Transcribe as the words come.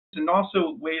and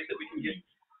also ways that we can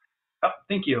get,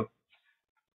 thank you.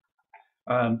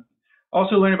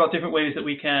 Also learn about different ways that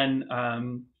we can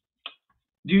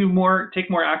take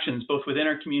more actions, both within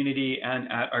our community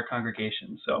and at our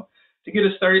congregation. So to get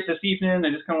us started this evening, I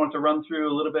just kind of want to run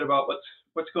through a little bit about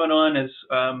what's going on, as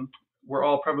we're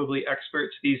all probably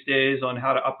experts these days on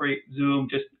how to operate Zoom.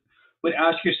 Just would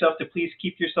ask yourself to please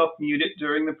keep yourself muted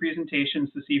during the presentations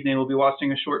this evening. We'll be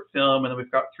watching a short film, and then we've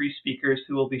got 3 speakers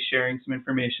who will be sharing some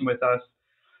information with us.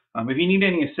 If you need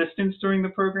any assistance during the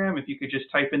program, if you could just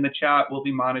type in the chat, we'll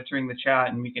be monitoring the chat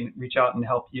and we can reach out and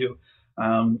help you.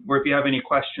 Or if you have any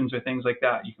questions or things like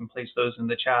that, you can place those in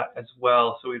the chat as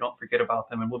well so we don't forget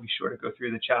about them, and we'll be sure to go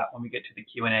through the chat when we get to the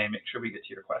Q&A and make sure we get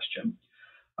to your question.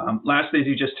 Lastly, as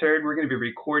you just heard, we're going to be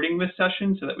recording this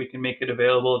session so that we can make it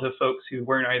available to folks who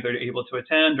weren't either able to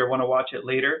attend or want to watch it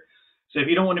later. So if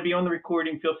you don't want to be on the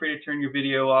recording, feel free to turn your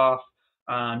video off.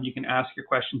 You can ask your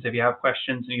questions. If you have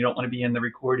questions and you don't want to be in the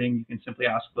recording, you can simply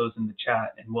ask those in the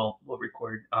chat, and we'll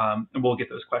record and we'll get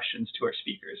those questions to our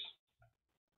speakers.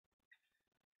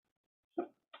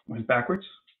 Went backwards.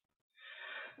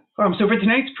 So for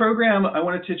tonight's program, I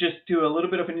wanted to just do a little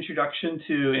bit of an introduction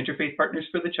to Interfaith Partners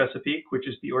for the Chesapeake, which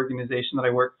is the organization that I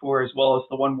work for, as well as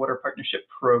the One Water Partnership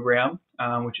Program,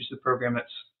 which is the program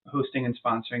that's hosting and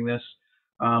sponsoring this.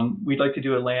 We'd like to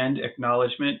do a land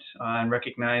acknowledgement and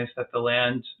recognize that the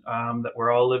land that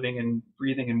we're all living and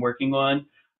breathing and working on,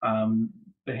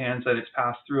 the hands that it's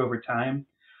passed through over time.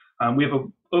 We have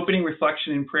an opening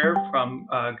reflection and prayer from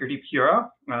Gurdeep Hura,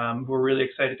 who we're really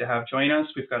excited to have join us.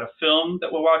 We've got a film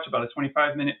that we'll watch, about a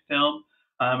 25-minute film,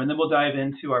 and then we'll dive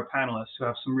into our panelists who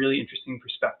have some really interesting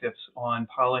perspectives on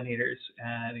pollinators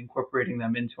and incorporating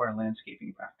them into our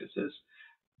landscaping practices.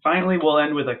 Finally, we'll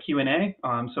end with a Q&A,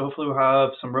 so hopefully we'll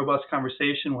have some robust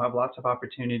conversation. We'll have lots of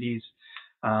opportunities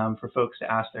for folks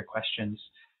to ask their questions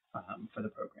for the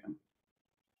program.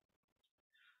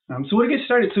 So we'll get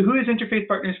started. So who is Interfaith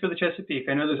Partners for the Chesapeake?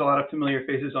 I know there's a lot of familiar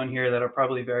faces on here that are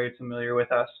probably very familiar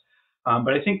with us,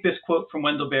 but I think this quote from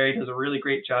Wendell Berry does a really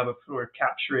great job of sort of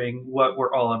capturing what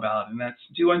we're all about, and that's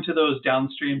do unto those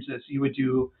downstreams as you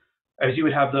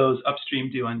would have those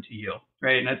upstream do unto you,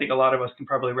 right? And I think a lot of us can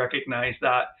probably recognize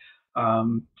that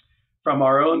from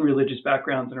our own religious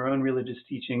backgrounds and our own religious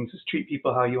teachings, is treat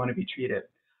people how you want to be treated.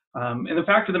 And the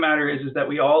fact of the matter is that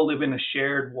we all live in a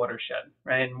shared watershed,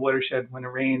 right? And watershed, when it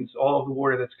rains, all of the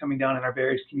water that's coming down in our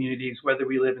various communities, whether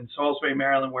we live in Salisbury,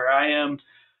 Maryland, where I am,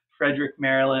 Frederick,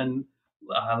 Maryland,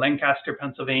 Lancaster,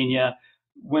 Pennsylvania,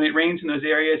 when it rains in those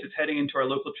areas, it's heading into our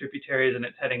local tributaries and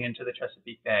it's heading into the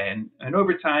Chesapeake Bay. And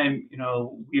over time, you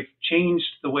know, we've changed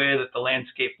the way that the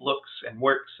landscape looks and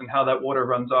works and how that water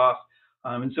runs off.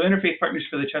 And so Interfaith Partners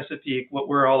for the Chesapeake, what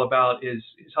we're all about is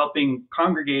helping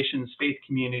congregations, faith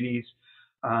communities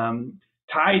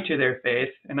tied to their faith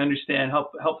and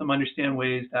help them understand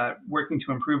ways that working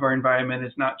to improve our environment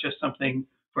is not just something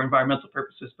for environmental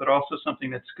purposes, but also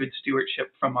something that's good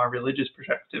stewardship from our religious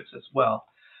perspectives as well.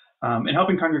 And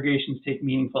helping congregations take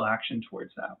meaningful action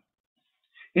towards that.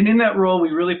 And in that role, we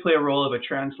really play a role of a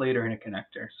translator and a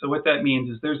connector. So what that means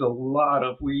is there's a lot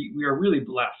of, we are really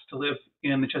blessed to live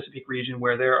in the Chesapeake region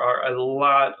where there are a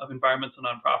lot of environmental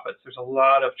nonprofits. There's a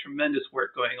lot of tremendous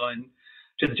work going on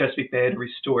to the Chesapeake Bay to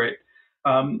restore it.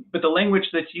 But the language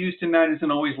that's used in that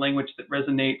isn't always language that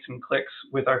resonates and clicks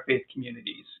with our faith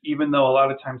communities, even though a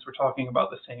lot of times we're talking about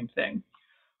the same thing.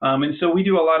 And so we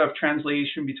do a lot of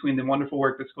translation between the wonderful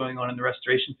work that's going on in the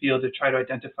restoration field to try to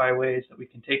identify ways that we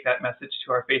can take that message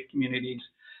to our faith communities,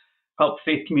 help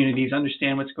faith communities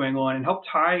understand what's going on, and help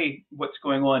tie what's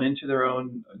going on into their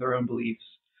own beliefs.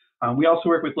 We also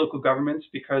work with local governments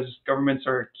because governments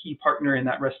are a key partner in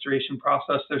that restoration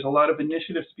process. There's a lot of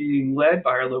initiatives being led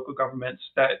by our local governments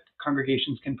that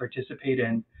congregations can participate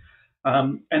in.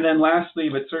 And then lastly,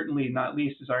 but certainly not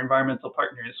least, is our environmental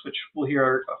partners, which we'll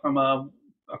hear from a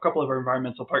couple of our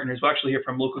environmental partners. We'll actually hear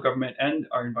from local government and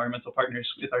our environmental partners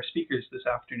with our speakers this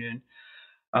afternoon.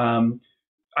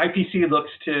 IPC looks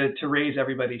to raise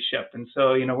everybody's ship. And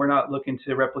so, you know, we're not looking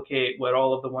to replicate what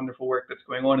all of the wonderful work that's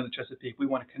going on in the Chesapeake. We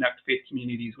want to connect faith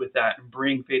communities with that and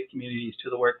bring faith communities to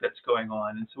the work that's going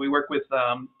on. And so we work with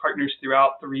partners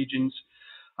throughout the regions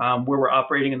where we're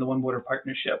operating in the One Water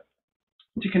Partnership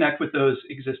to connect with those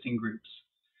existing groups.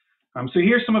 So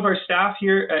here's some of our staff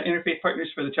here at Interfaith Partners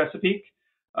for the Chesapeake.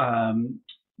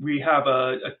 We have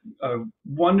a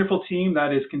wonderful team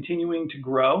that is continuing to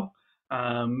grow.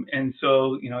 And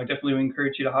so, you know, I definitely would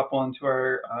encourage you to hop onto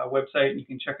our website and you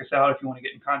can check us out if you want to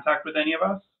get in contact with any of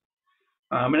us.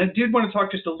 And I did want to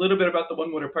talk just a little bit about the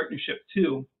One Water Partnership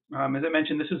too. As I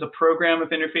mentioned, this is a program of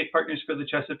Interfaith Partners for the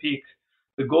Chesapeake.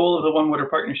 The goal of the One Water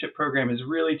Partnership Program is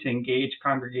really to engage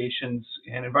congregations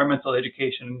in environmental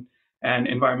education and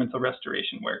environmental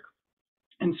restoration work.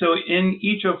 And so in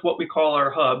each of what we call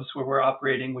our hubs where we're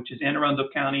operating, which is Anne Arundel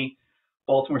County,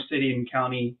 Baltimore City and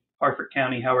County, Harford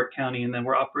County, Howard County, and then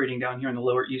we're operating down here on the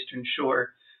lower eastern shore,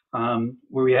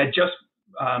 where we had just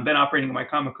been operating in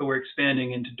Wycomico. We're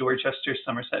expanding into Dorchester,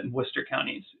 Somerset, and Worcester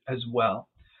counties as well.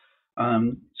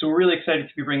 So we're really excited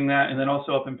to be bringing that. And then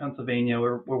also up in Pennsylvania,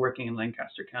 we're working in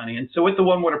Lancaster County. And so what the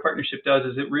One Water Partnership does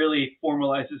is it really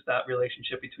formalizes that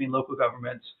relationship between local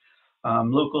governments,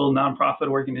 local nonprofit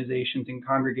organizations and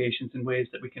congregations in ways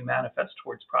that we can manifest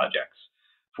towards projects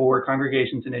for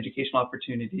congregations and educational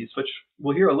opportunities, which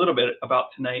we'll hear a little bit about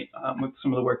tonight with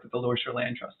some of the work that the Lower Shore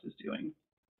Land Trust is doing.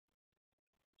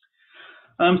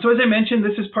 So as I mentioned,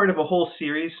 this is part of a whole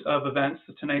series of events.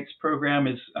 So tonight's program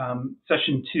is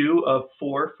session 2 of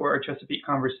 4 for our Chesapeake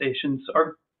Conversations.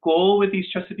 Our goal with these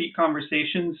Chesapeake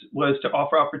Conversations was to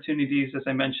offer opportunities, as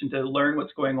I mentioned, to learn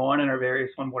what's going on in our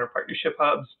various One Water Partnership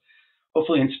hubs,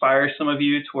 hopefully inspire some of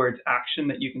you towards action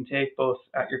that you can take both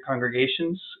at your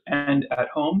congregations and at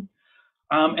home.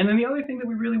 And then the other thing that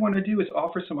we really want to do is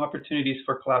offer some opportunities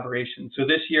for collaboration. So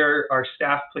this year, our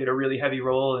staff played a really heavy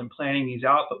role in planning these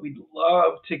out, but we'd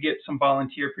love to get some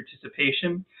volunteer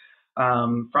participation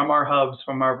from our hubs,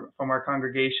 from our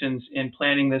congregations in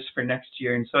planning this for next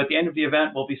year. And so at the end of the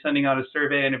event, we'll be sending out a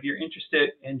survey. And if you're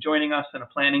interested in joining us in a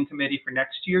planning committee for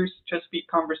next year's Chesapeake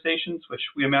Conversations, which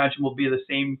we imagine will be the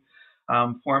same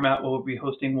format, we'll be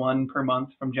hosting one per month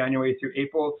from January through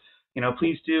April.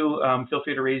 Please do feel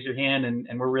free to raise your hand,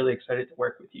 and we're really excited to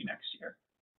work with you next year.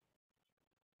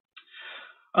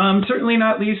 Certainly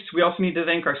not least, we also need to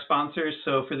thank our sponsors.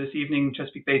 So for this evening,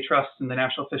 Chesapeake Bay Trust and the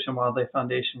National Fish and Wildlife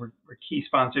Foundation were key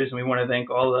sponsors, and we want to thank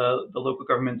all the local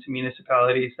governments and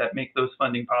municipalities that make those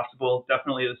funding possible.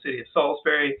 Definitely the City of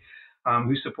Salisbury,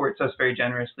 who supports us very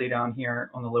generously down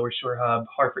here on the Lower Shore Hub,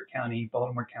 Harford County,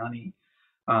 Baltimore County,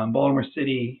 Baltimore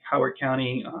City, Howard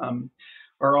County,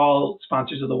 are all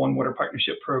sponsors of the One Water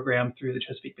Partnership Program through the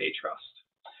Chesapeake Bay Trust.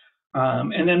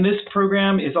 And then this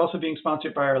program is also being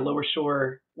sponsored by our Lower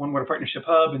Shore One Water Partnership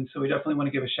Hub, and so we definitely want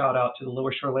to give a shout out to the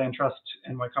Lower Shore Land Trust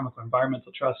and Wycomico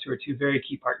Environmental Trust, who are two very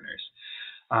key partners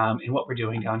in what we're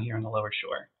doing down here on the Lower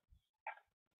Shore.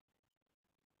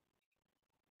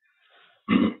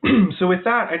 So with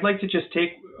that, I'd like to just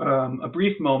take a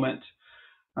brief moment.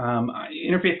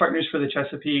 Interfaith Partners for the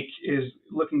Chesapeake is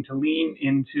looking to lean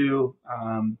into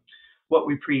what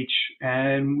we preach,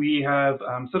 and we have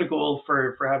set a goal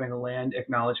for having a land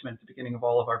acknowledgement at the beginning of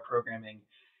all of our programming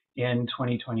in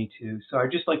 2022. So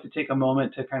I'd just like to take a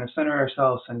moment to kind of center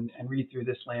ourselves and read through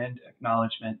this land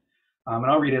acknowledgement. And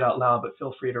I'll read it out loud, but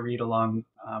feel free to read along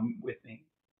with me.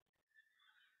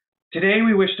 Today,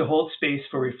 we wish to hold space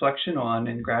for reflection on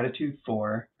and gratitude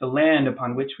for the land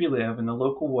upon which we live and the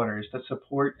local waters that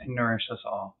support and nourish us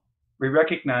all. We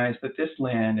recognize that this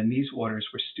land and these waters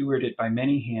were stewarded by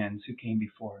many hands who came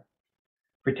before.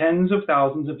 For tens of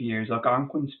thousands of years,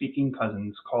 Algonquin-speaking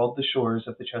cousins called the shores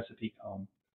of the Chesapeake home.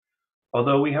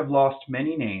 Although we have lost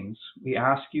many names, we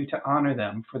ask you to honor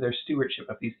them for their stewardship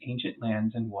of these ancient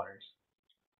lands and waters.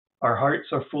 Our hearts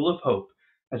are full of hope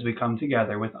as we come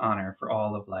together with honor for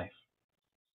all of life.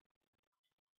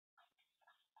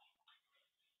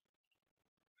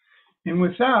 And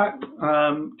with that,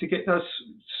 to get us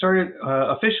started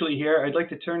officially here, I'd like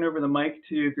to turn over the mic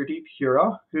to Gurdeep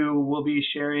Hira, who will be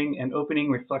sharing an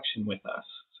opening reflection with us.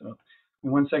 So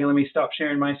in 1 second, let me stop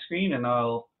sharing my screen and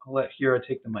I'll let Hira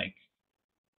take the mic.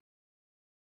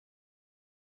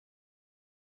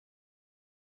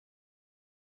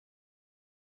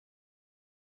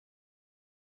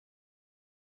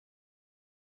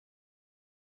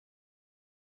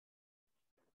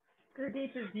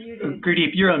 Gurdeep is muted.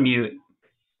 Gurdeep, you're on mute.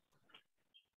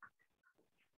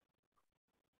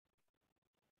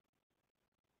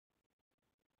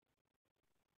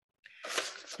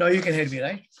 Now you can hear me,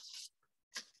 right?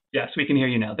 Yes, we can hear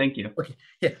you now. Thank you. Okay.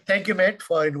 Yeah. Thank you, Matt,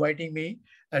 for inviting me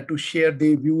to share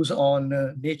the views on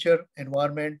nature,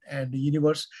 environment, and the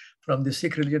universe from the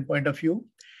Sikh religion point of view.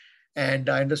 And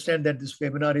I understand that this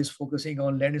webinar is focusing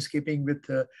on landscaping with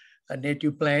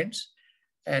native plants.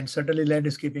 And certainly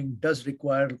landscaping does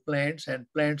require plants, and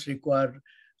plants require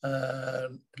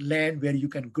land where you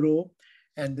can grow,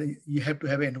 and you have to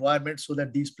have an environment so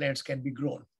that these plants can be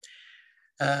grown.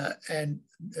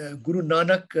 Guru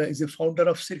Nanak is the founder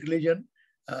of Sikh religion.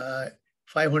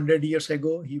 500 years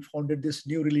ago, he founded this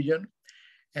new religion.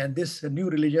 And this new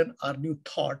religion, or new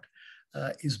thought,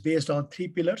 is based on 3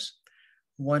 pillars.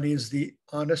 One is the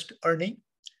honest earning.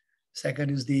 Second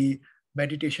is the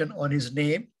meditation on his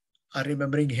name,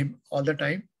 remembering him all the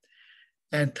time.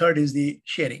 And third is the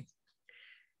sharing.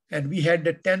 And we had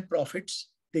the 10 prophets.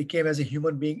 They came as a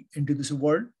human being into this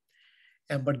world.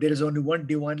 But there is only one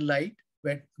divine light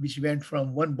which went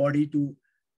from one body to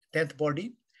 10th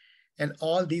body. And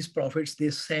all these prophets, they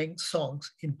sang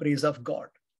songs in praise of God.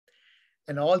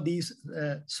 And all these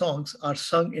songs are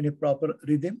sung in a proper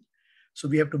rhythm. So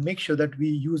we have to make sure that we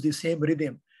use the same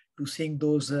rhythm to sing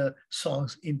those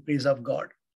songs in praise of God.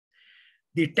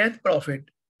 The 10th prophet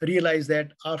realized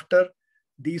that after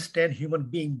these 10 human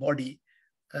being body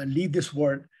leave this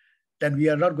world, then we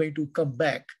are not going to come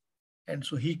back. And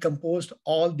so he composed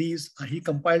all these, he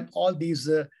compiled all these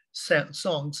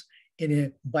songs in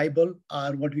a Bible,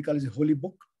 or what we call as a holy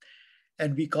book.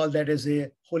 And we call that as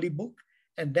a holy book.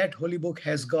 And that holy book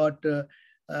has got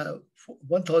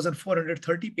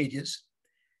 1,430 pages.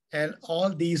 And all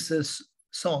these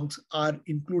songs are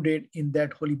included in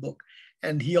that holy book.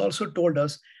 And he also told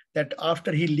us that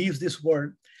after he leaves this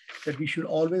world, that we should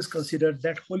always consider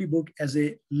that holy book as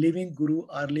a living guru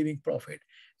or living prophet.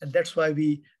 And that's why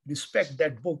we respect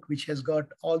that book, which has got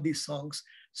all these songs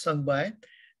sung by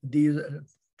these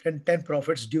 10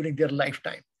 prophets during their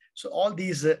lifetime. So all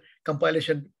these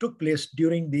compilation took place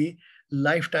during the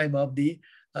lifetime of the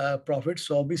prophets.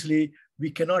 So obviously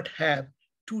we cannot have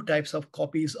two types of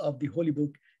copies of the holy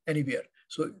book anywhere.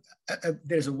 So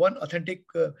there's one authentic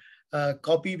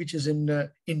copy which is in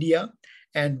India,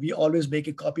 and we always make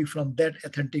a copy from that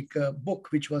authentic book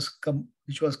which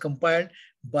was compiled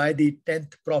by the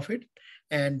 10th prophet,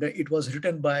 and it was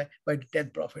written by the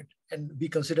 10th prophet, and we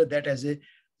consider that as the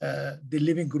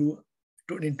living guru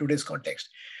in today's context.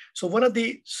 So one of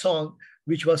the song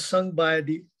which was sung by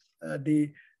the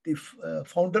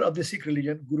founder of the Sikh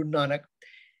religion, Guru Nanak,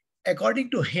 according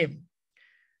to him,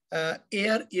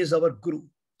 air is our guru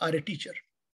or a teacher,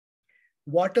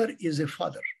 water is a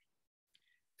father,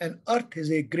 and earth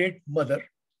is a great mother,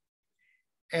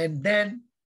 and then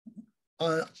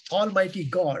Almighty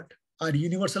God, our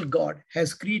universal God,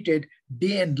 has created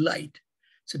day and light.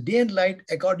 So day and light,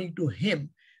 according to him,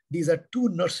 these are two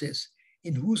nurses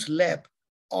in whose lap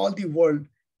all the world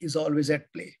is always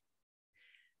at play.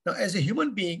 Now, as a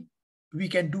human being, we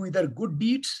can do either good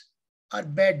deeds or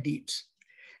bad deeds.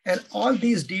 And all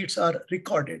these deeds are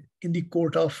recorded in the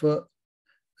court of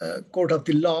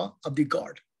the law of the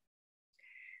God.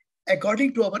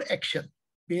 According to our action,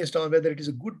 based on whether it is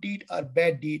a good deed or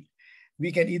bad deed,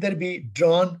 we can either be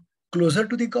drawn closer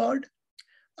to the God,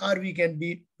 or we can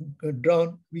be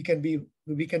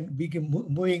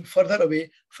moving further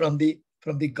away from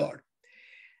the God.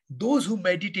 Those who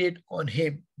meditate on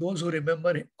him, those who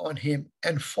remember on him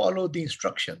and follow the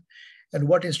instruction, and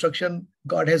what instruction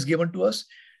God has given to us,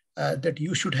 that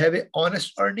you should have an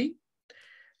honest earning,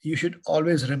 you should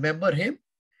always remember him,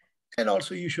 and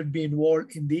also you should be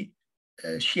involved in the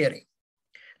sharing.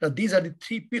 Now, these are the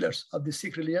three pillars of the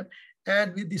Sikh religion.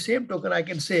 And with the same token, I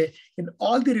can say in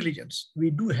all the religions, we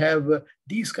do have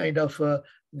these kind of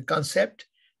concept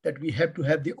that we have to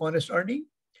have the honest earning,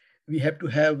 we have to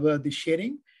have the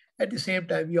sharing. At the same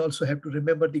time, we also have to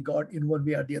remember the God in one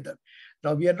way or the other.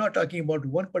 Now, we are not talking about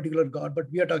one particular God,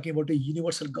 but we are talking about a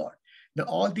universal God. Now,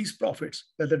 all these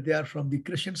prophets, whether they are from the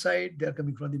Christian side, they are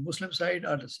coming from the Muslim side,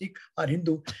 or the Sikh or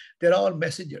Hindu, they're all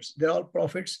messengers. They're all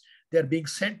prophets. They're being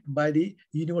sent by the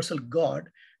universal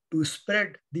God to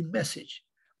spread the message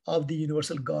of the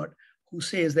universal God, who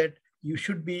says that you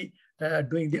should be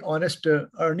doing the honest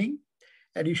earning,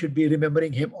 and you should be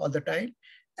remembering him all the time.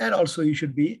 And also you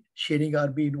should be sharing or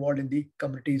be involved in the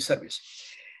community service.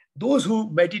 Those who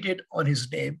meditate on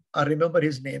his name or remember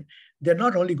his name, they're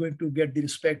not only going to get the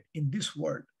respect in this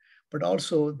world, but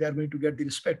also they're going to get the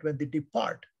respect when they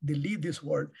depart, they leave this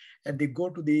world and they go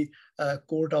to the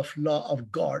court of law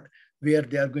of God, where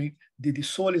they are going, the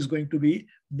soul is going to be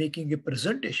making a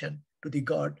presentation to the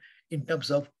God in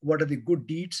terms of what are the good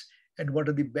deeds and what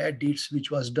are the bad deeds which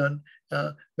was done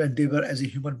when they were as a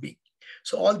human being.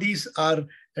 So all these are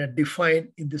defined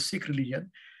in the Sikh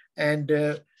religion.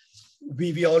 And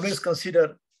we always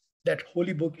consider that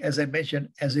holy book, as I mentioned,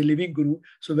 as a living guru.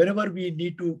 So whenever we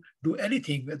need to do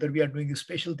anything, whether we are doing a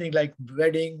special thing like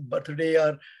wedding, birthday,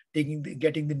 or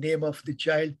getting the name of the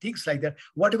child, things like that,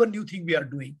 whatever new thing we are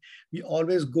doing, we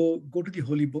always go to the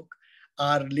holy book,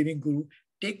 our living guru,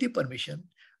 take the permission.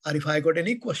 Or if I got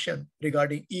any question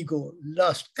regarding ego,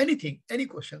 lust, anything, any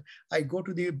question, I go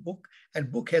to the book,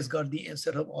 and book has got the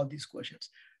answer of all these questions.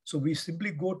 So we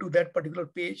simply go to that particular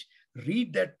page,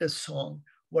 read that song,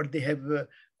 what they have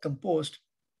composed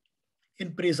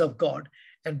in praise of God.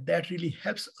 And that really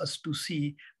helps us to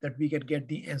see that we can get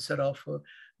the answer of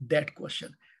that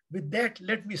question. with that,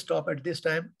 let me stop at this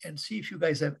time and see if you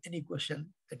guys have any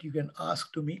question that you can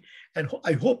ask to me. And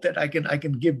I hope that I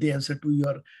can give the answer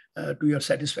to your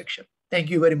satisfaction. Thank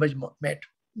you very much, Matt.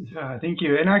 Yeah, thank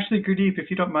you. And actually, Gurdeep, if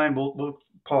you don't mind, we'll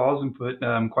pause and put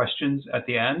questions at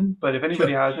the end. But if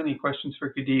anybody has any questions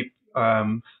for Gurdeep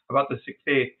about the Sikh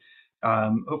faith,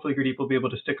 hopefully Gurdeep will be able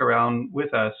to stick around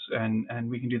with us, and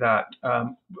we can do that.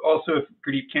 Also, if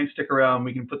Gurdeep can't stick around,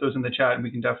 we can put those in the chat, and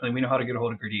we know how to get a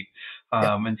hold of Gurdeep,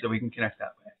 and so we can connect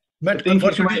that way. But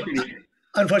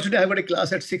unfortunately, I've got a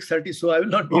class at 6:30, so I will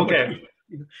not be able to.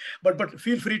 But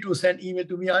feel free to send email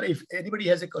to me, or if anybody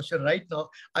has a question right now,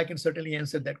 I can certainly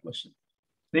answer that question.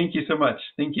 Thank you so much.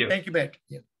 Thank you. Thank you, Matt.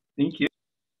 Yeah. Thank you.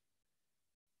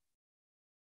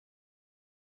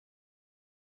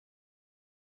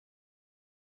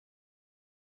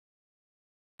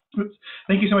 Oops.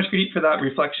 Thank you so much, Gurdeep, for that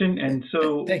reflection. And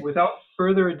so without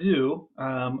further ado,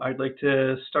 I'd like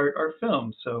to start our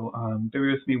film. So bear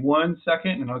with me 1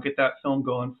 second, and I'll get that film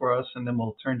going for us, and then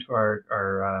we'll turn to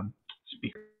our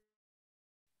speaker.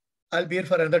 I'll be here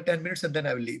for another 10 minutes, and then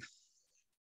I will leave.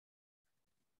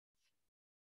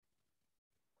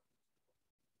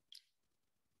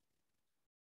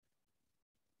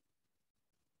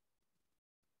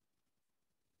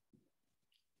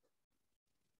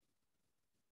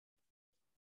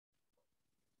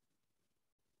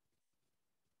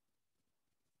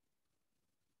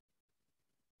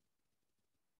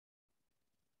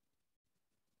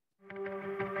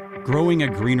 Growing a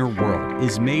Greener World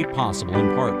is made possible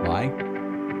in part by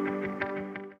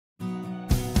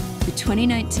the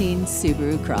 2019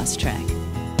 Subaru Crosstrek,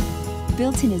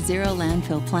 built in a zero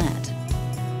landfill plant,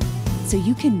 so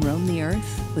you can roam the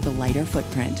earth with a lighter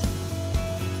footprint.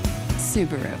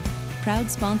 Subaru,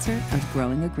 proud sponsor of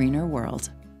Growing a Greener World.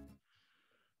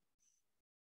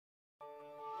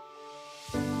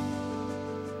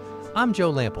 I'm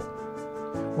Joe Lample.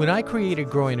 When I created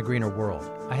Growing a Greener World,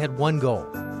 I had one goal: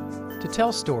 to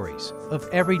tell stories of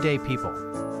everyday people,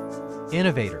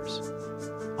 innovators,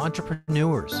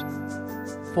 entrepreneurs,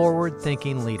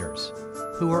 forward-thinking leaders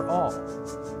who are all,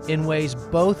 in ways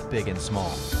both big and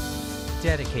small,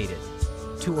 dedicated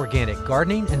to organic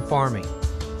gardening and farming,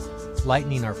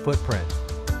 lightening our footprint,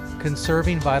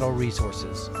 conserving vital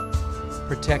resources,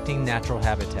 protecting natural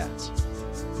habitats,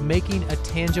 making a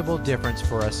tangible difference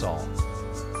for us all.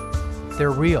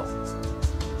 They're real,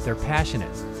 they're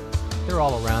passionate, they're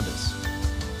all around us.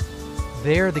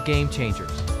 They're the game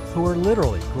changers who are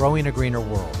literally growing a greener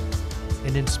world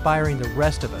and inspiring the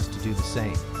rest of us to do the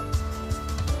same.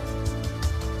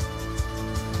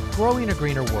 Growing a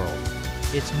Greener World,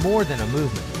 it's more than a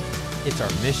movement, it's our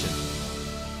mission.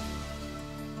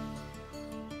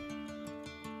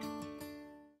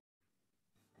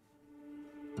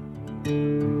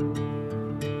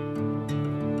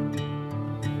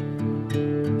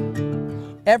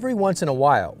 Every once in a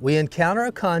while, we encounter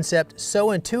a concept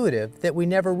so intuitive that we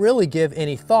never really give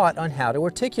any thought on how to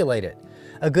articulate it.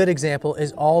 A good example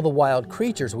is all the wild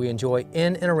creatures we enjoy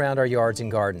in and around our yards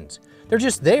and gardens. They're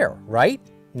just there, right?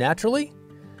 Naturally?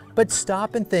 But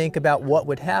stop and think about what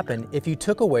would happen if you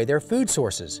took away their food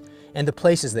sources and the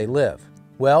places they live.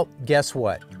 Well, guess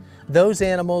what? Those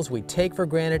animals we take for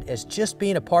granted as just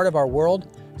being a part of our world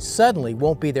suddenly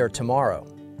won't be there tomorrow.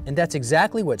 And that's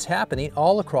exactly what's happening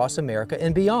all across America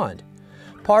and beyond.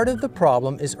 Part of the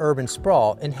problem is urban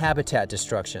sprawl and habitat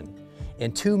destruction.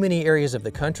 In too many areas of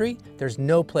the country, there's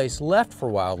no place left for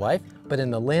wildlife, but in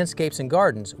the landscapes and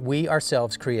gardens we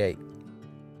ourselves create.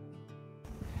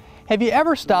 Have you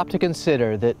ever stopped to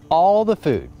consider that all the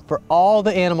food for all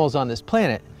the animals on this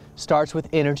planet starts with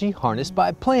energy harnessed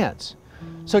by plants?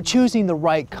 So choosing the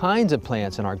right kinds of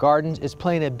plants in our gardens is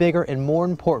playing a bigger and more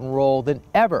important role than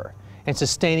ever and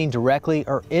sustaining directly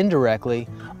or indirectly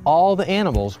all the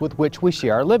animals with which we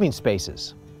share our living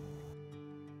spaces.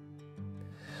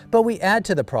 But we add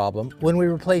to the problem when we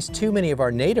replace too many of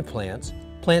our native plants,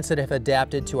 plants that have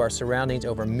adapted to our surroundings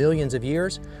over millions of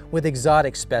years, with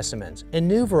exotic specimens and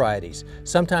new varieties,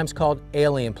 sometimes called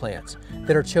alien plants,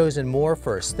 that are chosen more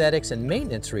for aesthetics and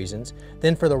maintenance reasons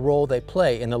than for the role they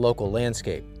play in the local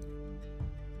landscape.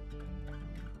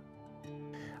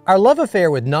 Our love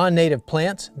affair with non-native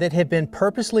plants that have been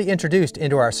purposely introduced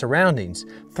into our surroundings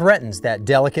threatens that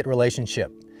delicate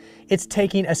relationship. It's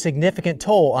taking a significant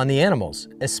toll on the animals,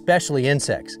 especially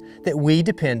insects, that we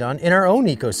depend on in our own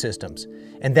ecosystems,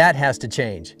 and that has to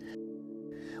change.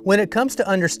 When it comes to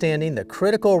understanding the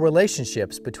critical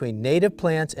relationships between native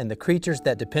plants and the creatures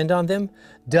that depend on them,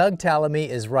 Doug Tallamy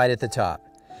is right at the top.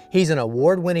 He's an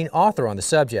award-winning author on the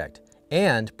subject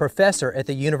and professor at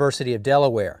the University of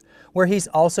Delaware, where he's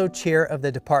also chair of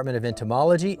the Department of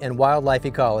Entomology and Wildlife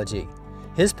Ecology.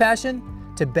 His passion?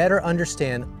 To better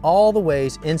understand all the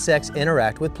ways insects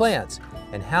interact with plants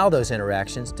and how those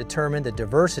interactions determine the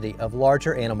diversity of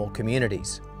larger animal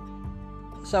communities.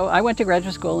 So I went to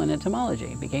graduate school in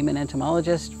entomology, became an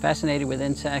entomologist, fascinated with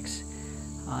insects,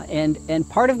 and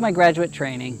part of my graduate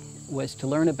training was to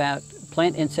learn about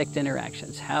plant-insect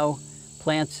interactions, how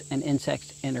plants and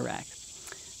insects interact.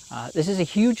 This is a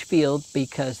huge field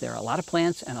because there are a lot of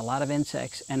plants and a lot of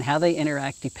insects, and how they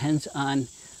interact depends on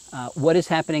what is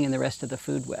happening in the rest of the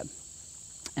food web.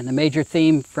 And the major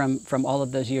theme from all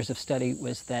of those years of study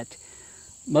was that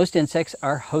most insects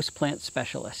are host plant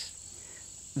specialists.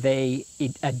 They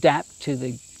adapt to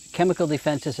the chemical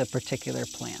defenses of particular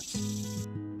plants.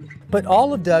 But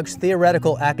all of Doug's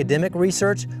theoretical academic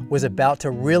research was about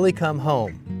to really come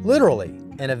home, literally,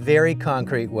 in a very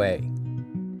concrete way.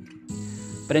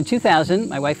 But in 2000,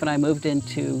 my wife and I moved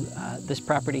into this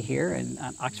property here in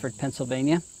Oxford,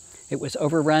 Pennsylvania. It was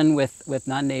overrun with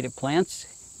non-native plants.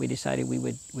 We decided we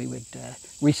would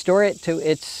restore it to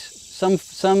its some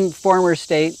former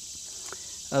state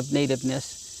of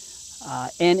nativeness.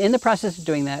 And in the process of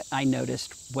doing that, I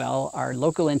noticed, well, our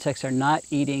local insects are not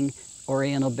eating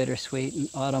Oriental bittersweet and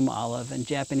autumn olive and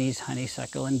Japanese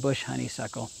honeysuckle and bush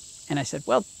honeysuckle. And I said,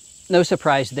 well, no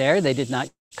surprise there. They did not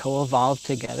co-evolve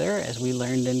together as we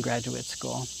learned in graduate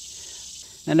school.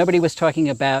 Now, nobody was talking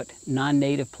about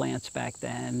non-native plants back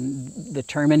then. The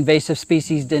term invasive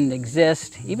species didn't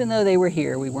exist. Even though they were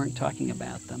here, we weren't talking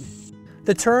about them.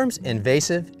 The terms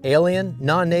invasive, alien,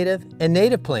 non-native, and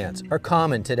native plants are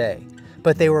common today,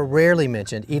 but they were rarely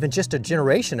mentioned even just a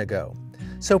generation ago.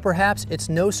 So perhaps it's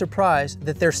no surprise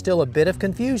that there's still a bit of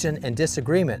confusion and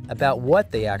disagreement about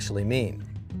what they actually mean.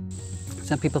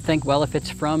 Some people think, well, if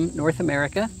it's from North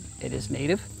America, it is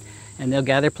native, and they'll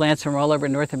gather plants from all over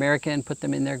North America and put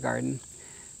them in their garden.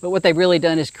 But what they've really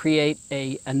done is create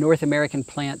a North American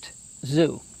plant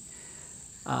zoo.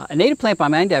 A native plant, by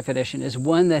my definition, is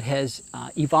one that has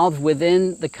evolved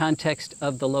within the context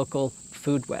of the local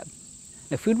food web.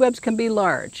 Now, food webs can be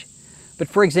large, but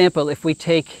for example, if we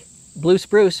take blue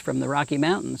spruce from the Rocky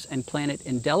Mountains and plant it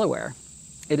in Delaware,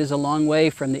 it is a long way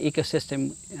from the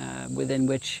ecosystem within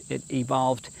which it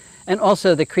evolved, and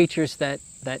also the creatures that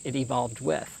it evolved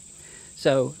with.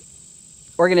 So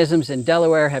organisms in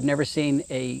Delaware have never seen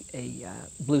a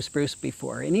blue spruce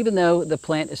before, and even though the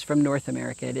plant is from North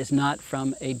America, it is not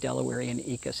from a Delawarean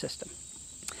ecosystem.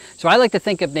 So I like to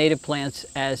think of native plants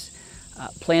as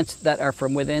plants that are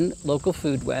from within local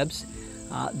food webs,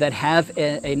 that have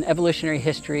an evolutionary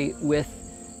history with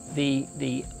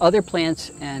the other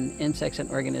plants and insects and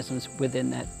organisms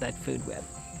within that food web.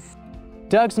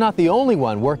 Doug's not the only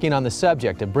one working on the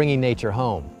subject of bringing nature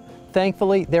home.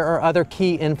 Thankfully, there are other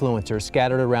key influencers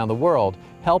scattered around the world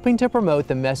helping to promote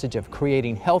the message of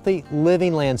creating healthy,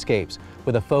 living landscapes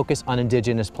with a focus on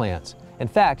indigenous plants. In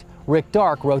fact, Rick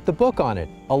Dark wrote the book on it,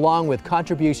 along with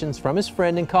contributions from his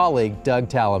friend and colleague, Doug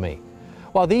Tallamy.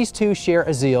 While these two share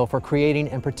a zeal for creating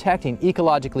and protecting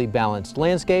ecologically balanced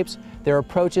landscapes, their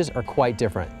approaches are quite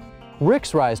different.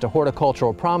 Rick's rise to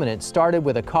horticultural prominence started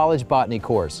with a college botany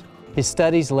course. His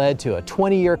studies led to a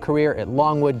 20-year career at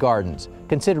Longwood Gardens,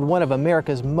 considered one of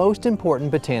America's most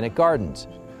important botanic gardens.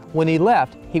 When he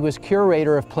left, he was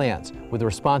curator of plants, with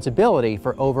responsibility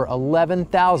for over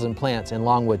 11,000 plants in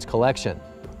Longwood's collection.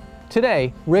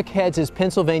 Today, Rick heads his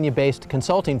Pennsylvania-based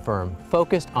consulting firm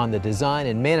focused on the design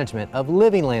and management of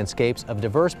living landscapes of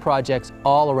diverse projects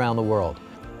all around the world.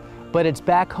 But it's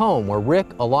back home where Rick,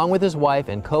 along with his wife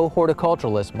and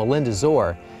co-horticulturalist Melinda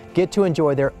Zor, get to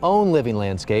enjoy their own living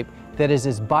landscape that is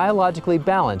as biologically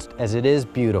balanced as it is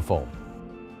beautiful.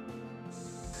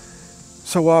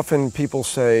 So often people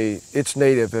say it's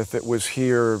native if it was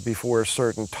here before a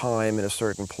certain time in a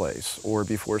certain place or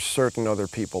before certain other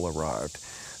people arrived.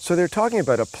 So they're talking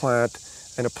about a plant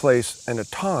and a place and a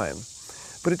time,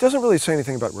 but it doesn't really say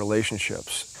anything about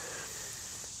relationships.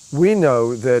 We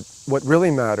know that what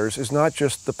really matters is not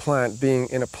just the plant being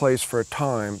in a place for a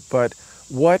time, but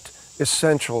what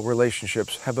essential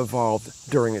relationships have evolved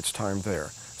during its time there.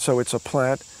 So it's a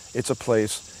plant, it's a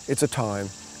place, it's a time,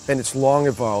 and it's long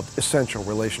evolved essential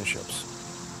relationships.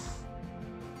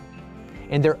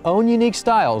 In their own unique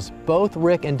styles, both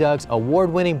Rick and Doug's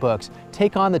award-winning books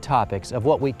take on the topics of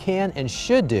what we can and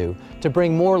should do to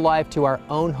bring more life to our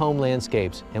own home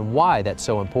landscapes and why that's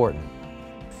so important.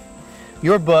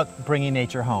 Your book, Bringing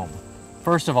Nature Home.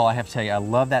 First of all, I have to tell you, I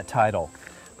love that title,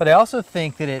 but I also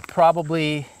think that it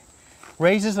probably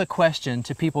raises a question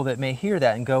to people that may hear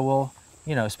that and go, well,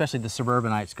 you know, especially the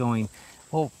suburbanites going,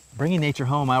 well, bringing nature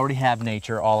home, I already have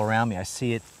nature all around me. I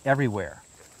see it everywhere,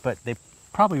 but they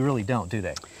probably really don't, do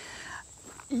they?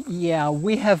 Yeah,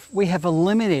 we have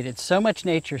eliminated so much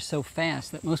nature so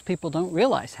fast that most people don't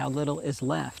realize how little is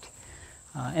left.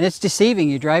 And it's deceiving.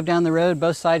 You drive down the road,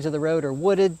 both sides of the road are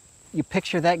wooded. You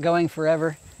picture that going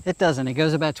forever. It doesn't. It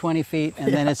goes about 20 feet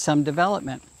and then it's some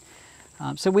development.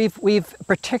 So we've,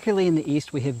 particularly in the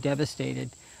east, we have devastated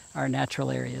our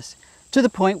natural areas to the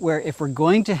point where if we're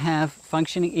going to have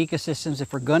functioning ecosystems,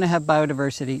 if we're going to have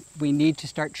biodiversity, we need to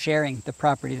start sharing the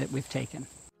property that we've taken.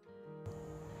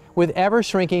 With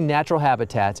ever-shrinking natural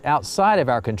habitats outside of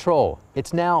our control,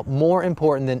 it's now more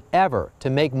important than ever to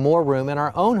make more room in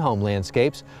our own home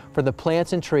landscapes for the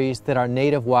plants and trees that our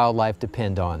native wildlife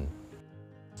depend on.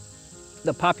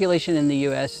 The population in the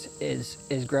U.S.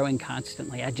 is growing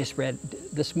constantly. I just read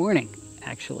this morning,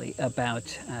 actually, about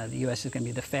the U.S. is going to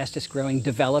be the fastest growing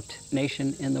developed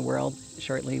nation in the world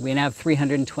shortly. We now have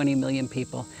 320 million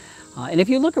people. And if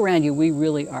you look around you, we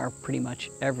really are pretty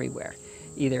much everywhere,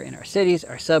 either in our cities,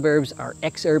 our suburbs, our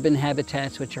ex-urban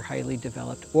habitats, which are highly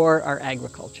developed, or our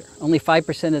agriculture. Only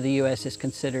 5% of the U.S. is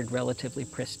considered relatively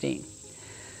pristine.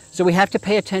 So we have to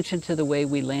pay attention to the way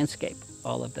we landscape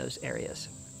all of those areas.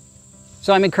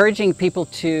 So I'm encouraging people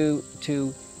to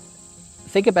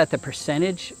think about the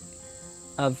percentage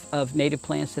of native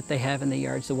plants that they have in the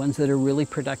yards, the ones that are really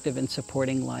productive in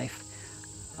supporting life.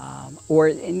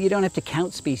 And you don't have to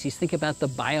count species. Think about the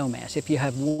biomass. If you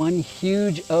have one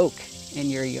huge oak in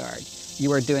your yard,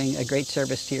 you are doing a great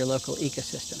service to your local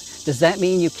ecosystem. Does that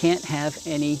mean you can't have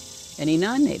any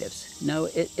non-natives? No,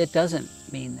 it doesn't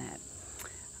mean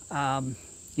that.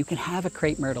 You can have a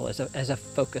crepe myrtle as a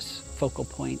focal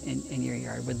point in your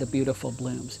yard with the beautiful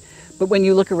blooms. But when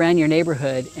you look around your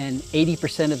neighborhood and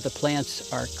 80% of the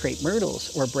plants are crepe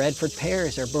myrtles or Bradford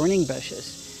pears or burning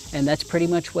bushes, and that's pretty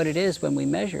much what it is when we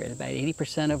measure it. About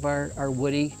 80% of our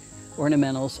woody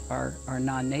ornamentals are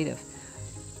non-native.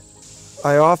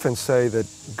 I often say that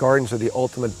gardens are the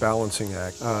ultimate balancing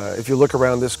act. If you look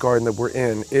around this garden that we're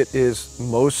in, it is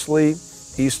mostly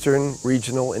eastern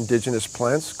regional indigenous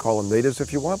plants, call them natives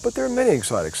if you want, but there are many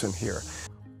exotics in here.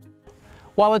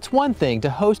 While it's one thing to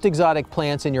host exotic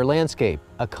plants in your landscape,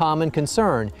 a common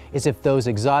concern is if those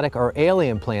exotic or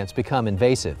alien plants become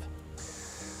invasive.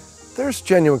 There's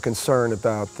genuine concern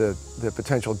about the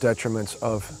potential detriments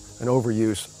of an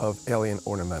overuse of alien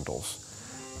ornamentals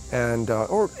and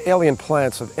or alien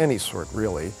plants of any sort,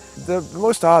 really. The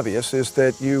most obvious is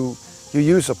that you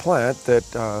use a plant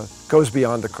that goes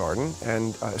beyond the garden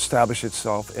and establishes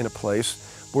itself in a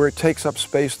place where it takes up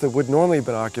space that would normally have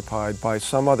been occupied by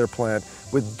some other plant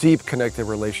with deep connected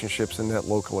relationships in that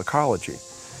local ecology.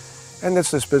 And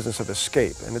that's this business of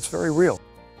escape, and it's very real.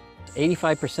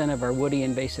 85% of our woody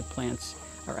invasive plants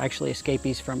are actually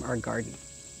escapees from our garden.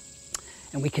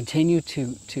 And we continue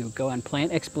to go on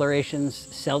plant explorations,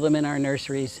 sell them in our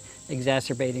nurseries,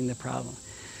 exacerbating the problem.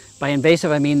 By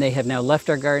invasive, I mean they have now left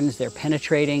our gardens, they're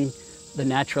penetrating the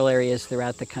natural areas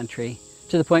throughout the country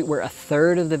to the point where a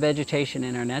third of the vegetation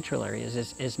in our natural areas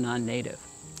is non-native.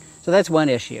 So that's one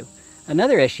issue.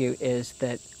 Another issue is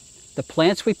that the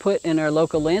plants we put in our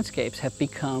local landscapes have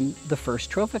become the first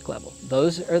trophic level.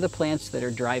 Those are the plants that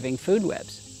are driving food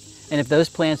webs. And if those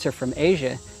plants are from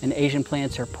Asia and Asian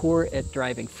plants are poor at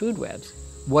driving food webs,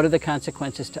 what are the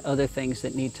consequences to other things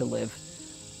that need to live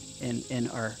in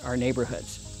our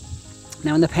neighborhoods?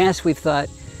 Now in the past we've thought,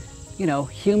 you know,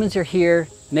 humans are here,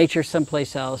 nature's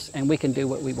someplace else, and we can do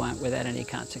what we want without any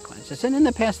consequences. And in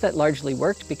the past that largely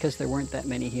worked because there weren't that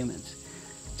many humans.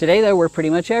 Today though, we're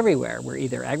pretty much everywhere. We're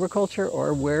either agriculture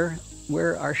or we're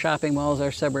our shopping malls,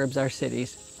 our suburbs, our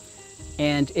cities.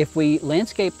 And if we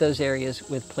landscape those areas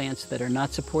with plants that are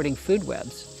not supporting food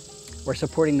webs or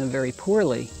supporting them very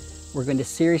poorly, we're going to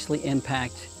seriously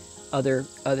impact other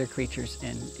creatures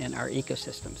in our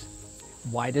ecosystems.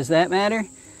 Why does that matter?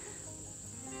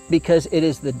 Because it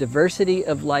is the diversity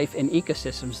of life in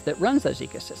ecosystems that runs those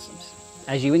ecosystems.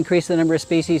 As you increase the number of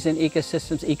species in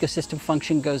ecosystems, ecosystem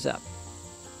function goes up.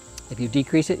 If you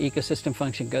decrease it, ecosystem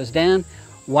function goes down.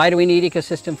 Why do we need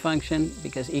ecosystem function?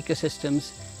 Because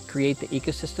ecosystems create the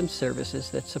ecosystem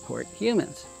services that support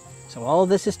humans. So all of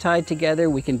this is tied together.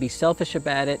 We can be selfish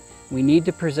about it. We need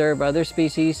to preserve other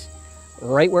species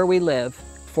right where we live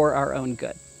for our own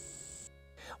good.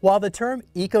 While the term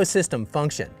ecosystem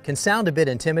function can sound a bit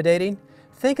intimidating,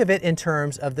 think of it in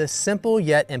terms of the simple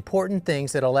yet important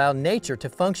things that allow nature to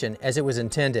function as it was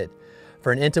intended.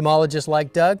 For an entomologist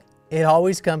like Doug, it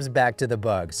always comes back to the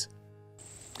bugs.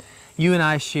 You and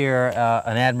I share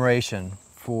an admiration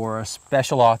for a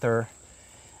special author,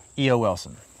 E.O.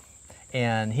 Wilson.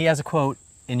 And he has a quote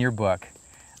in your book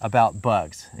about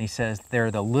bugs. And he says,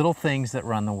 they're the little things that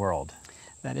run the world.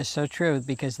 That is so true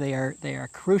because they are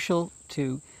crucial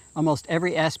to almost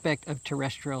every aspect of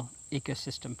terrestrial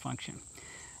ecosystem function.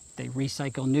 They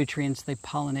recycle nutrients, they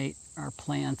pollinate our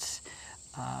plants,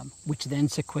 which then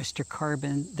sequester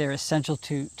carbon. They're essential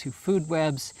to food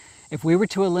webs. If we were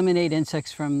to eliminate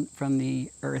insects from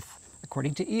the earth,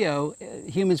 according to EO,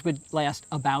 humans would last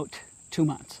about 2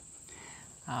 months.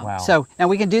 Wow. So now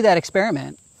we can do that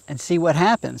experiment and see what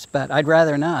happens, but I'd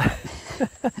rather not.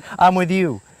 I'm with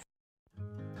you.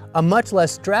 A much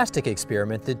less drastic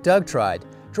experiment that Doug tried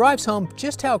drives home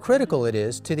just how critical it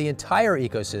is to the entire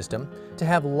ecosystem to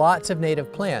have lots of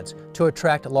native plants to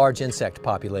attract large insect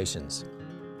populations.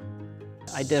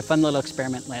 I did a fun little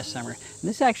experiment last summer. And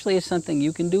this actually is something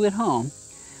you can do at home,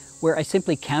 where I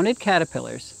simply counted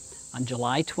caterpillars on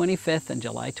July 25th and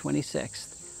July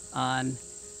 26th on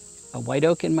a white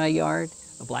oak in my yard,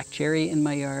 a black cherry in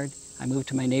my yard. I moved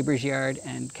to my neighbor's yard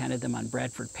and counted them on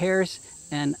Bradford pears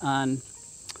and on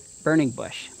burning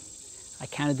bush. I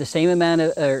counted the same amount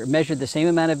of, or measured the same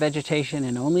amount of vegetation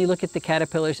and only look at the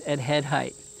caterpillars at head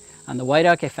height. On the white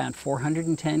oak, I found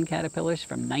 410 caterpillars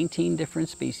from 19 different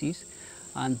species.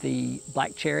 On the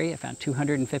black cherry, I found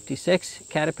 256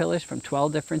 caterpillars from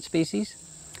 12 different species.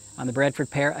 On the Bradford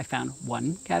pear, I found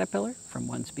 1 caterpillar from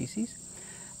 1 species.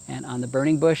 And on the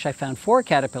burning bush, I found 4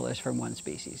 caterpillars from 1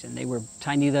 species. And they were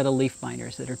tiny little leaf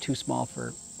miners that are too small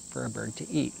for a bird to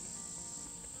eat.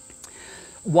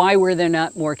 Why were there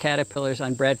not more caterpillars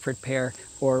on Bradford pear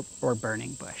or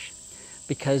burning bush?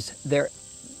 Because there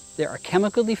are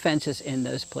chemical defenses in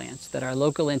those plants that our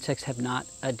local insects have not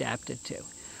adapted to.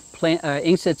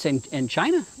 Insects in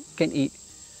China can eat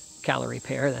calorie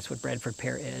pear, that's what Bradford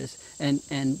pear is,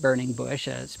 and burning bush,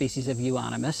 a species of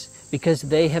euonymus, because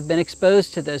they have been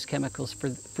exposed to those chemicals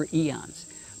for eons.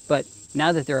 But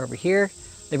now that they're over here,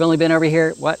 they've only been over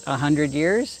here, what, 100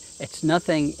 years? It's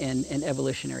nothing in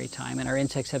evolutionary time, and our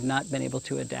insects have not been able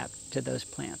to adapt to those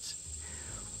plants.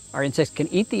 Our insects can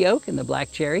eat the oak and the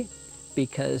black cherry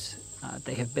because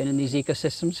they have been in these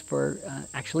ecosystems for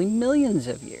actually millions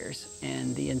of years,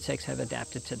 and the insects have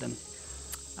adapted to them.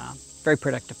 Very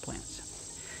productive plants.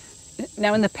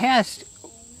 Now in the past,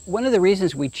 one of the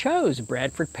reasons we chose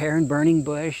Bradford pear and burning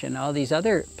bush and all these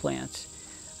other plants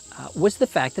was the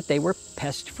fact that they were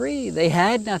pest-free. They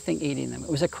had nothing eating them.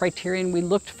 It was a criterion we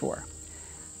looked for.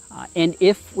 And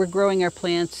if we're growing our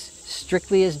plants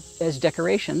strictly as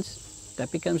decorations,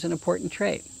 that becomes an important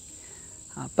trait.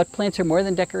 But plants are more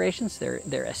than decorations.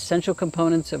 They're essential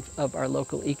components of our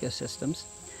local ecosystems.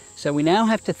 So we now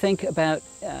have to think about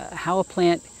how a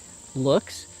plant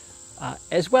looks,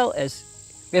 as well as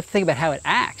we have to think about how it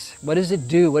acts. What does it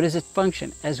do? What does it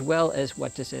function? As well as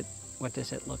what does it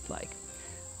look like?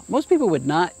 Most people would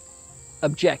not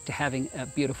object to having a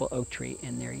beautiful oak tree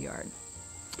in their yard.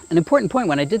 An important point,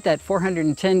 when I did that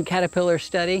 410 caterpillar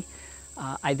study,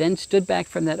 I then stood back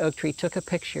from that oak tree, took a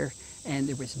picture, and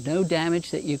there was no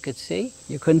damage that you could see.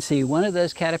 You couldn't see one of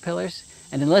those caterpillars,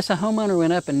 and unless a homeowner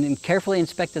went up and carefully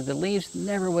inspected the leaves,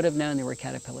 never would have known there were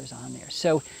caterpillars on there.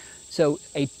 So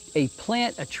a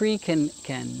plant, a tree can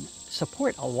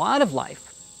support a lot of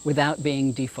life without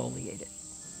being defoliated.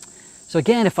 So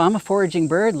again, if I'm a foraging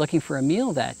bird looking for a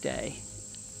meal that day,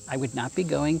 I would not be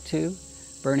going to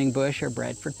burning bush or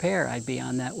Bradford pear. I'd be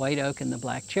on that white oak and the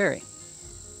black cherry.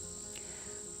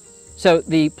 So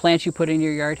the plants you put in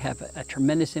your yard have a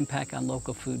tremendous impact on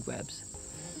local food webs.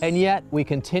 And yet, we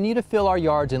continue to fill our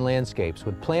yards and landscapes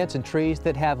with plants and trees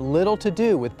that have little to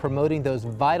do with promoting those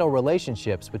vital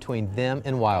relationships between them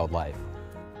and wildlife.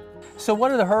 So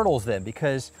what are the hurdles then?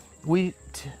 Because we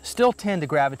still tend to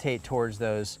gravitate towards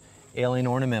those alien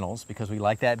ornamentals because we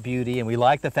like that beauty and we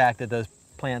like the fact that those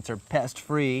plants are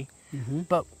pest-free,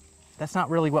 but that's not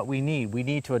really what we need. We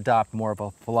need to adopt more of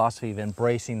a philosophy of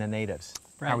embracing the natives.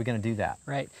 Right. How are we going to do that?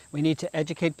 Right. We need to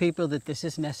educate people that this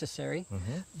is necessary,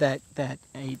 that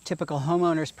a typical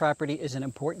homeowner's property is an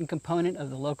important component of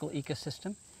the local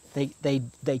ecosystem.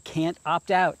 They can't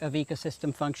opt out of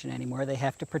ecosystem function anymore. They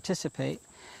have to participate.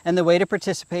 And the way to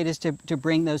participate is to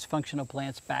bring those functional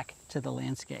plants back to the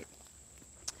landscape.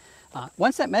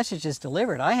 Once that message is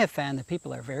delivered, I have found that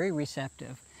people are very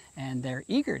receptive and they're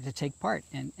eager to take part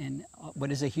in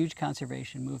what is a huge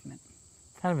conservation movement.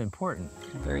 Kind of important.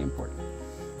 Very important.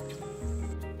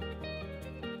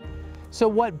 So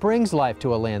what brings life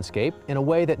to a landscape in a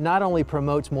way that not only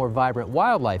promotes more vibrant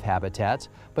wildlife habitats,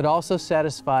 but also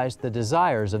satisfies the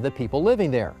desires of the people living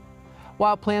there?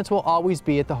 While plants will always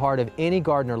be at the heart of any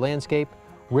garden or landscape,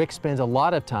 Rick spends a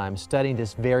lot of time studying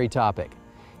this very topic.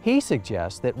 He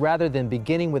suggests that rather than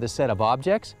beginning with a set of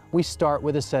objects, we start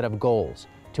with a set of goals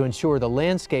to ensure the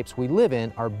landscapes we live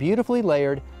in are beautifully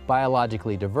layered,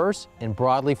 biologically diverse, and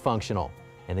broadly functional.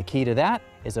 And the key to that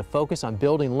is a focus on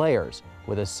building layers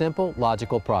with a simple,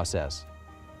 logical process.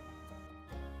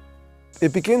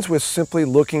 It begins with simply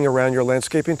looking around your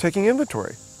landscape and taking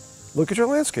inventory. Look at your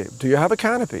landscape. Do you have a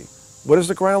canopy? What does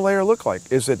the ground layer look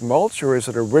like? Is it mulch, or is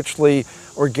it a richly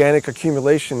organic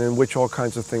accumulation in which all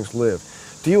kinds of things live?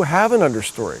 Do you have an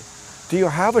understory? Do you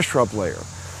have a shrub layer?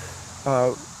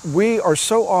 We are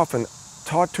so often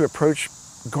taught to approach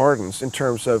gardens in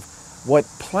terms of what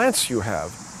plants you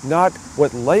have, not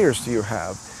what layers do you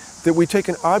have, that we take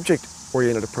an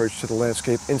object-oriented approach to the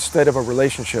landscape instead of a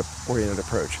relationship-oriented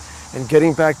approach. And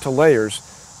getting back to layers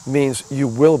means you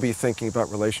will be thinking about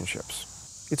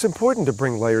relationships. It's important to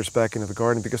bring layers back into the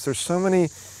garden because there's so many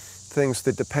things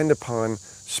that depend upon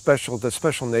the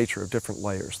special nature of different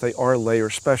layers. They are layer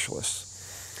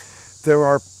specialists. There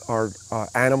are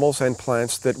animals and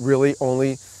plants that really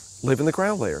only live in the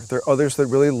ground layer. There are others that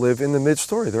really live in the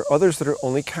mid-story. There are others that are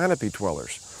only canopy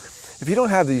dwellers. If you don't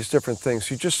have these different things,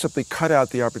 you just simply cut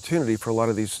out the opportunity for a lot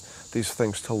of these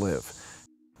things to live.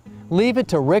 Leave it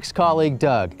to Rick's colleague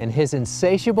Doug and his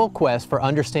insatiable quest for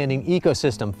understanding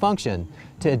ecosystem function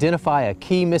to identify a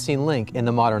key missing link in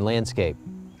the modern landscape.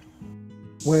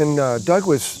 When Doug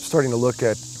was starting to look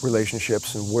at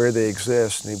relationships and where they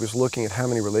exist, and he was looking at how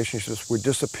many relationships were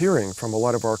disappearing from a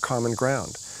lot of our common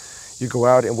ground. You go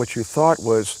out and what you thought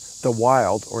was the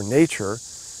wild or nature,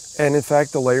 and in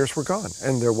fact the layers were gone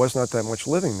and there was not that much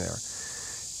living there.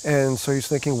 And so he's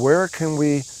thinking, where can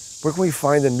we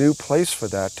find a new place for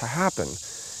that to happen?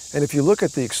 And if you look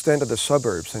at the extent of the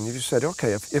suburbs, and you said,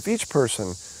 okay, if each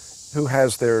person who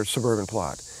has their suburban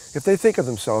plot, if they think of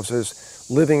themselves as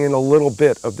living in a little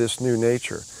bit of this new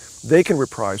nature, they can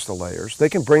reprise the layers, they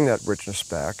can bring that richness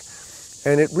back,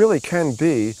 and it really can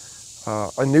be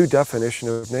a new definition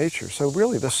of nature. So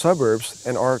really the suburbs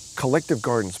and our collective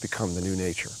gardens become the new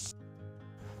nature.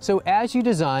 So as you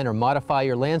design or modify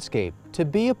your landscape to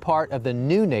be a part of the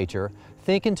new nature,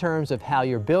 think in terms of how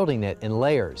you're building it in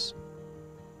layers.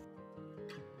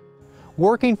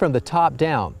 Working from the top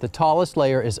down, the tallest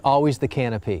layer is always the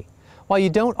canopy. While you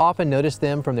don't often notice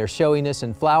them from their showiness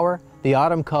and flower, the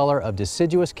autumn color of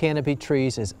deciduous canopy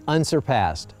trees is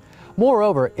unsurpassed.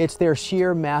 Moreover, it's their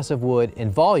sheer mass of wood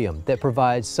and volume that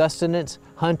provides sustenance,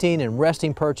 hunting and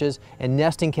resting perches, and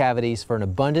nesting cavities for an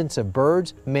abundance of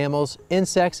birds, mammals,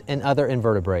 insects, and other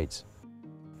invertebrates.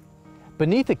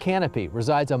 Beneath the canopy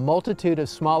resides a multitude of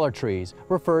smaller trees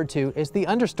referred to as the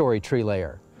understory tree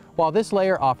layer. While this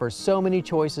layer offers so many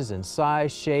choices in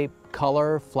size, shape,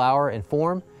 color, flower, and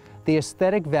form, the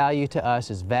aesthetic value to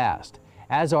us is vast,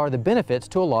 as are the benefits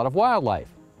to a lot of wildlife.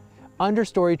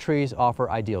 Understory trees offer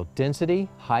ideal density,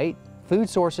 height, food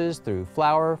sources through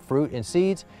flower, fruit, and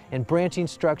seeds, and branching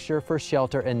structure for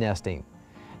shelter and nesting.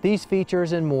 These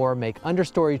features and more make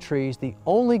understory trees the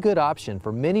only good option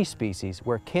for many species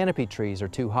where canopy trees are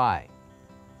too high.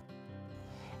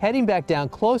 Heading back down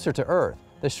closer to earth,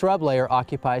 the shrub layer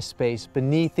occupies space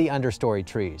beneath the understory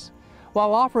trees.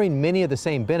 While offering many of the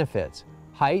same benefits,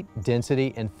 height,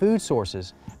 density, and food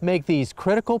sources make these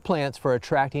critical plants for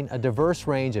attracting a diverse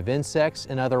range of insects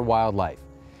and other wildlife.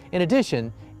 In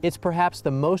addition, it's perhaps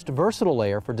the most versatile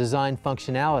layer for design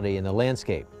functionality in the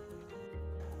landscape.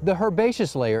 The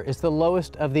herbaceous layer is the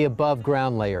lowest of the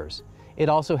above-ground layers. It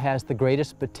also has the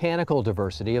greatest botanical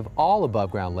diversity of all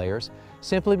above-ground layers,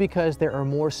 simply because there are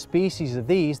more species of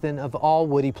these than of all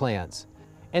woody plants.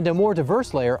 And a more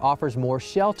diverse layer offers more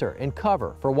shelter and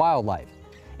cover for wildlife.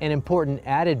 An important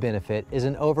added benefit is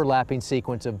an overlapping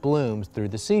sequence of blooms through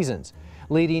the seasons,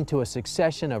 leading to a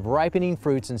succession of ripening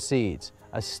fruits and seeds,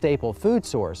 a staple food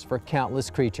source for countless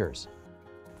creatures.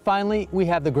 Finally, we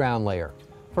have the ground layer.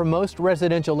 For most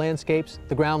residential landscapes,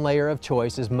 the ground layer of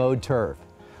choice is mowed turf.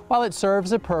 While it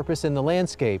serves a purpose in the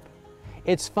landscape,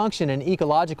 its function in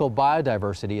ecological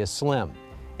biodiversity is slim.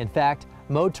 In fact,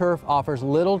 mowed turf offers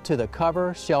little to the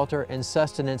cover, shelter, and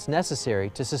sustenance necessary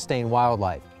to sustain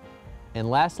wildlife. And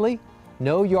lastly,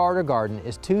 no yard or garden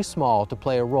is too small to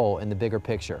play a role in the bigger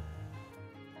picture.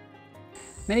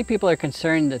 Many people are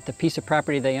concerned that the piece of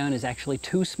property they own is actually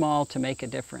too small to make a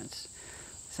difference.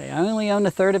 Say, I only own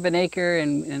 1/3 of an acre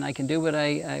and I can do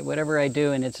whatever I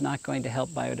do and it's not going to help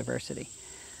biodiversity.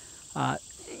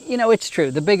 You know, it's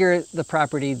true. The bigger the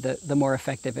property, the more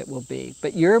effective it will be.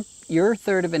 But your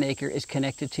 1/3 of an acre is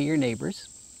connected to your neighbors,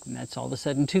 and that's all of a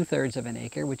sudden 2/3 of an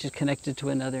acre, which is connected to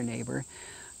another neighbor.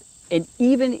 And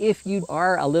even if you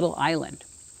are a little island,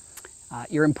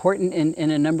 you're important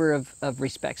in a number of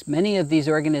respects. Many of these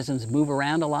organisms move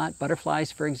around a lot.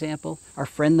 Butterflies, for example. Our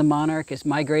friend the monarch is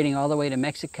migrating all the way to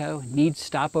Mexico, needs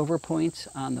stopover points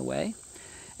on the way.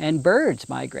 And birds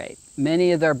migrate.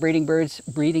 Many of our breeding birds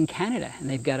breed in Canada, and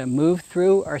they've got to move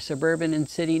through our suburban and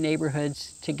city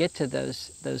neighborhoods to get to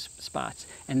those spots,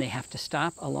 and they have to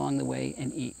stop along the way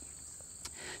and eat.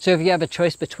 So if you have a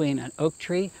choice between an oak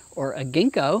tree or a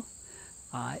ginkgo,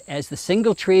 as the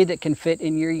single tree that can fit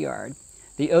in your yard,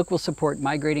 the oak will support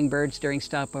migrating birds during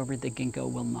stopover, the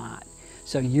ginkgo will not.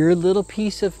 So your little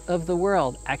piece of the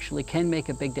world actually can make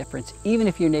a big difference, even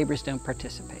if your neighbors don't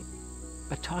participate.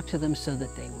 But talk to them so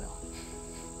that they will.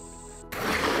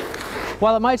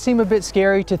 While it might seem a bit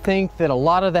scary to think that a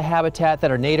lot of the habitat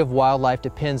that our native wildlife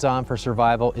depends on for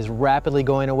survival is rapidly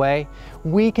going away,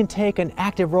 we can take an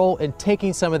active role in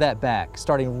taking some of that back,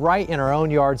 starting right in our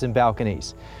own yards and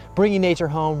balconies. Bringing nature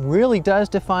home really does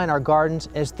define our gardens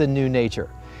as the new nature.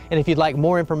 And if you'd like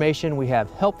more information, we have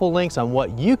helpful links on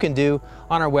what you can do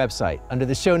on our website. Under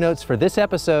the show notes for this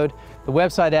episode, the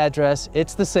website address,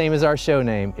 it's the same as our show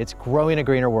name. It's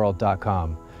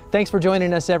growingagreenerworld.com. Thanks for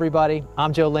joining us, everybody.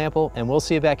 I'm Joe Lample, and we'll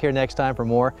see you back here next time for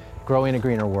more Growing a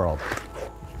Greener World.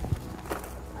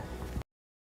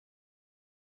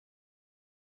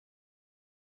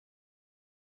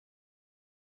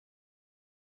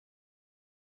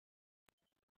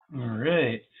 All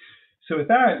right. So with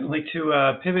that, I'd like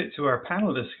to pivot to our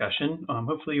panel discussion.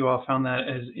 Hopefully you all found that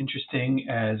as interesting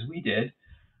as we did.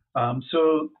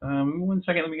 So 1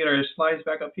 second, let me get our slides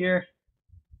back up here.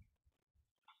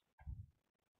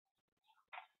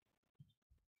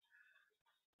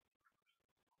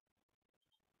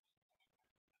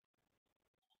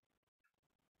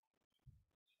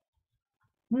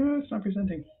 No, it's not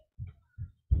presenting.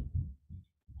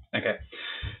 Okay.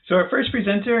 So our first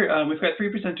presenter, we've got 3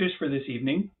 presenters for this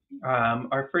evening.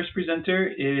 Our first presenter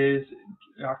is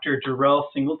Dr. Jarrell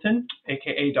Singleton,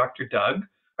 aka Dr. Doug,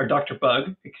 or Dr.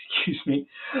 Bug, excuse me.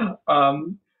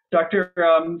 Dr.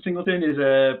 Singleton is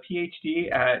a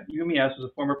PhD at UMES, was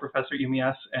a former professor at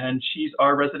UMES, and she's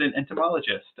our resident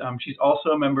entomologist. She's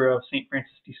also a member of St.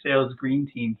 Francis de Sales Green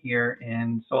Team here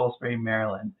in Salisbury,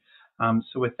 Maryland.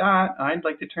 So with that, I'd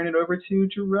like to turn it over to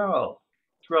Jarrell.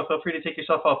 Jarrell, feel free to take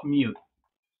yourself off mute.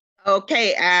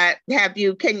 Okay,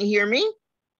 can you hear me?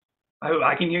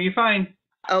 I can hear you fine.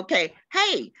 Okay,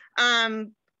 hey,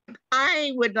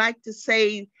 I would like to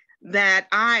say that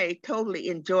I totally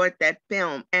enjoyed that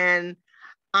film, and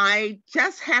I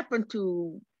just happened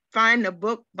to find a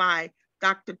book by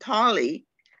Dr. Tolley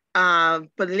for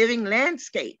Living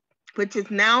Landscape, which is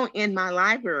now in my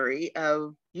library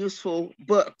of useful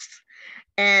books.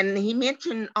 And he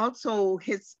mentioned also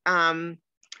his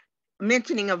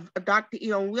mentioning of Dr.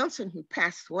 E.O. Wilson, who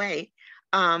passed away.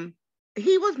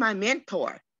 He was my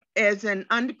mentor as an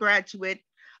undergraduate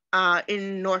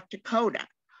in North Dakota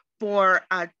for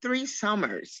 3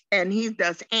 summers. And he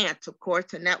does ants, of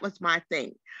course, and that was my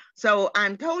thing. So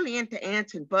I'm totally into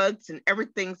ants and bugs and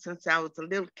everything since I was a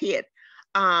little kid.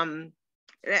 And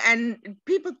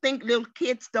people think little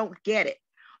kids don't get it,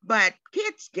 but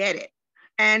kids get it.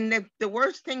 And the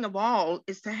worst thing of all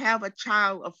is to have a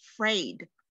child afraid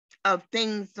of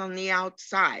things on the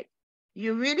outside.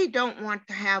 You really don't want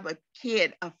to have a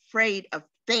kid afraid of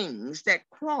things that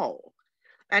crawl.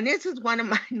 And this is one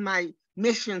of my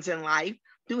missions in life,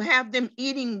 to have them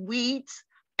eating weeds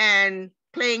and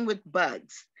playing with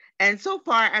bugs. And so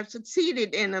far, I've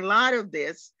succeeded in a lot of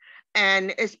this,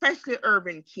 and especially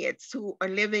urban kids who are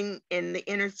living in the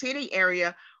inner city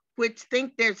area, which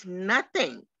think there's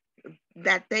nothing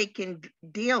that they can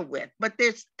deal with, but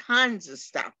there's tons of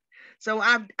stuff. So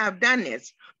I've done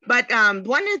this. But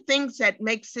one of the things that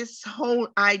makes this whole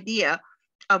idea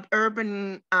of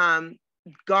urban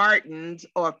gardens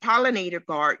or pollinator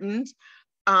gardens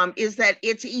is that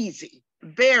it's easy,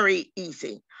 very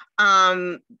easy.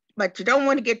 But you don't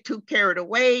want to get too carried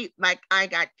away. Like I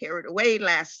got carried away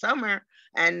last summer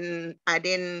and I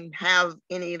didn't have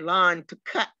any lawn to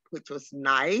cut, which was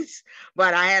nice,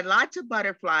 but I had lots of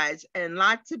butterflies and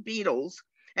lots of beetles,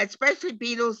 especially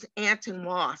beetles, ants, and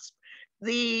wasps.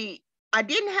 I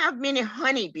didn't have many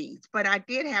honeybees, but I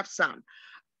did have some.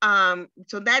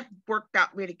 So that worked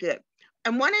out really good.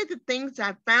 And one of the things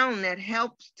I found that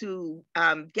helps to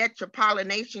get your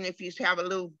pollination if you have a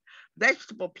little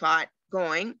vegetable plot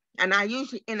going, and I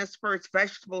usually intersperse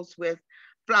vegetables with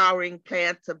flowering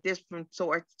plants of different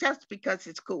sorts just because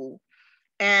it's cool.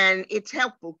 And it's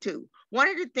helpful too. One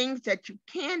of the things that you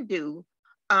can do,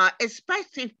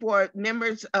 especially for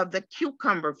members of the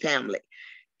cucumber family,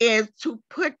 is to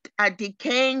put a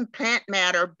decaying plant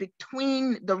matter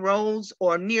between the rows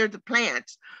or near the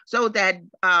plants so that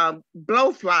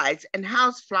blowflies and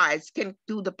houseflies can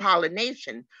do the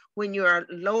pollination when you're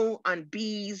low on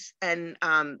bees and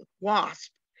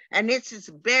wasps. And this is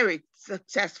very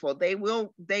successful. They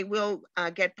will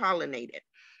get pollinated.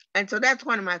 And so that's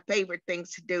one of my favorite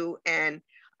things to do. And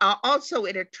also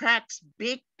it attracts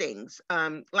big things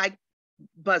like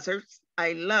buzzards.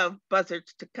 I love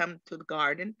buzzards to come to the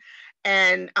garden.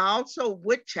 And also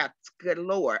woodchucks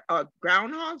galore, or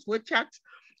groundhogs, woodchucks.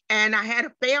 And I had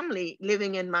a family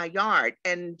living in my yard,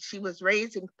 and she was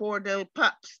raising 4 little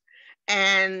pups.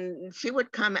 And she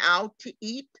would come out to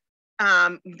eat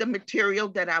the material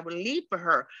that I would leave for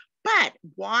her. But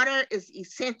water is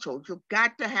essential. You've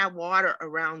got to have water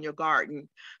around your garden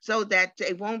so that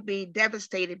they won't be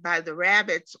devastated by the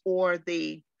rabbits or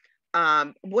the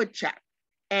woodchuck.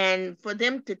 And for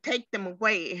them to take them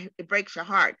away, it breaks your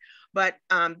heart. But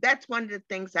that's one of the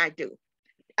things I do.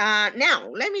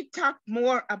 Now, let me talk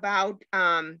more about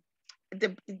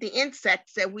the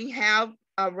insects that we have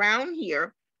around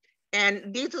here.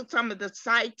 And these are some of the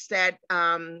sites that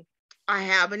I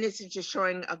have, and this is just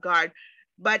showing a garden.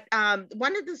 But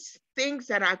one of the things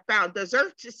that I found, the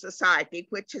Sustainability Society,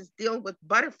 which is deal with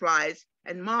butterflies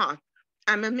and moths,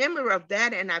 I'm a member of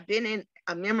that, and I've been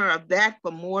a member of that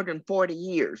for more than 40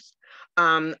 years.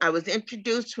 I was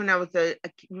introduced when I was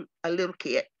a little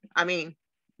kid,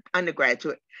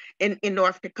 undergraduate in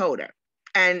North Dakota.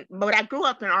 But I grew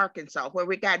up in Arkansas, where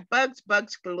we got bugs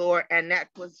galore, and that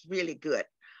was really good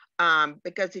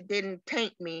because it didn't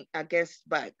taint me against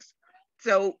bugs.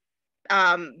 So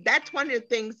that's one of the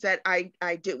things that I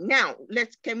do. Now,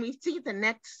 can we see the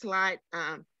next slide?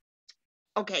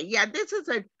 Okay, yeah, this is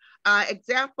an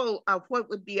example of what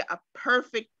would be a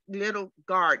perfect little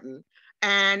garden.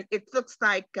 And it looks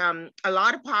like a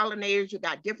lot of pollinators. You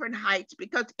got different heights,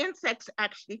 because insects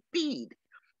actually feed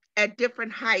at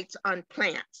different heights on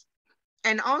plants.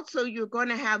 And also you're going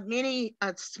to have many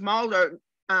smaller,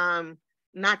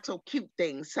 not so cute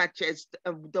things, such as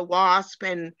the wasp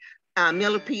and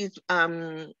millipedes,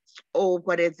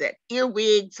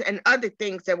 earwigs and other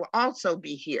things that will also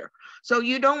be here. So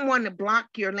you don't want to block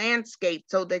your landscape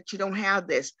so that you don't have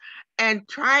this. And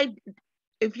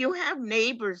if you have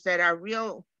neighbors that are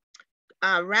real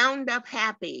Roundup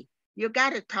happy, you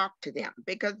got to talk to them,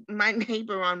 because my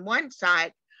neighbor on one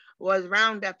side was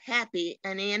Roundup happy,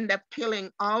 and he ended up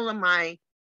killing all of my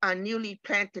newly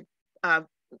planted bulbs.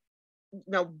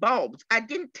 I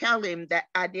didn't tell him that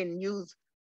I didn't use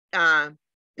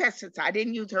pesticide. I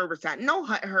didn't use herbicide, no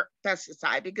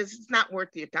pesticide, because it's not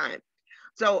worth your time.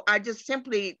 So I just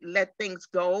simply let things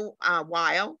go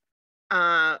wild.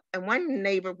 And one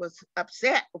neighbor was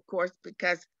upset, of course,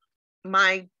 because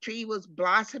my tree was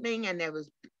blossoming and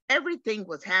everything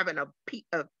was having a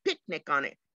picnic on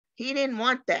it. He didn't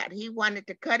want that. He wanted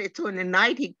to cut it. So in the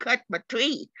night, he cut my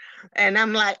tree. And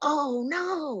I'm like, oh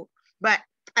no. But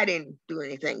I didn't do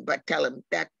anything but tell him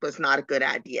that was not a good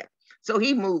idea. So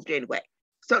he moved anyway.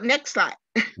 So next slide.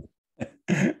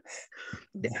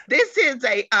 This is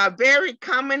a very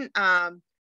common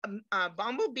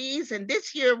bumblebees, and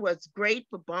this year was great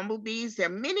for bumblebees. There are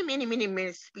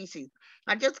many species.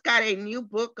 I just got a new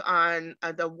book on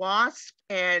the wasp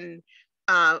and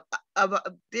of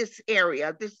this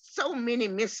area. There's so many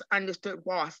misunderstood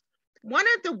wasps. One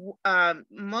of the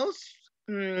most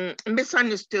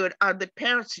misunderstood are the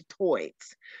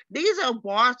parasitoids. These are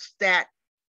wasps that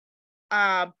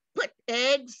put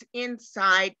eggs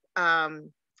inside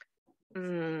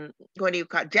what do you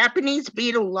call it? Japanese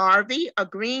beetle larvae, a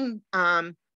green,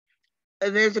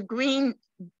 there's a green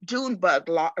June bug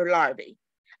larvae.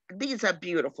 These are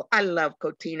beautiful. I love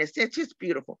cotinas. It's just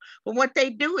beautiful. But what they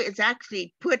do is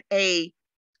actually put a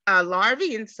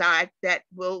larvae inside that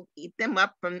will eat them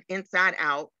up from inside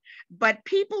out. But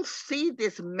people see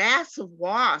this massive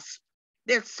wasp.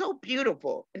 They're so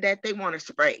beautiful that they want to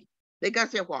spray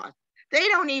because they're wasps. They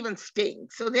don't even sting.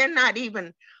 So they're not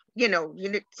even, you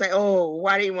say, oh,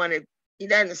 why do you want to, he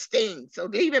doesn't sting, so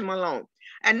leave him alone.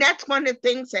 And that's one of the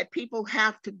things that people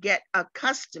have to get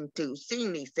accustomed to,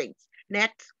 seeing these things.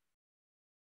 Next.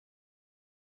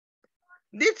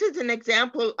 This is an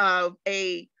example of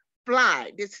a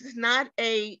fly. This is not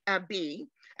a bee,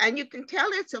 and you can tell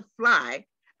it's a fly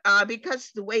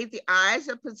because the way the eyes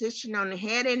are positioned on the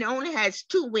head, and it only has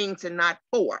 2 wings and not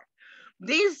 4.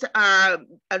 These are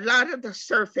a lot of the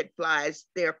surfeit flies,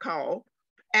 they're called,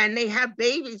 and they have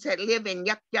babies that live in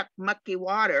yuck, mucky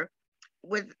water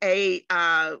with a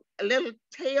little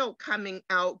tail coming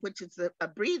out, which is a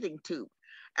breathing tube.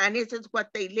 And this is what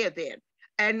they live in.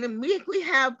 And we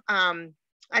have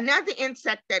another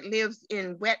insect that lives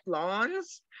in wet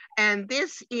lawns. And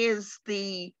this is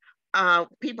the,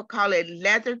 people call it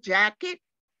leather jacket,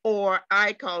 or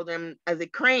I call them the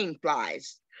crane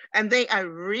flies. And they are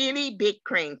really big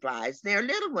crane flies. They're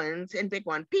little ones and big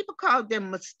ones. People call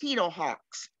them mosquito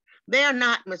hawks. They're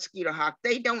not mosquito hawks.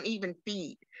 They don't even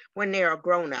feed when they're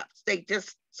grown-ups. They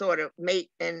just sort of mate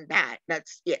and die.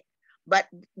 That's it. But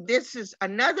this is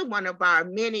another one of our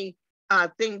many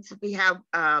things we have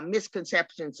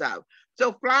misconceptions of.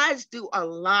 So flies do a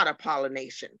lot of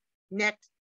pollination. Next.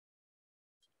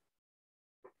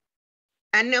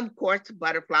 And then, of course,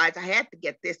 butterflies. I had to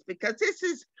get this because this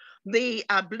is the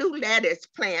blue lettuce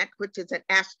plant, which is an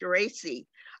asteraceae.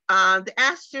 The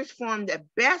asters form the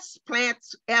best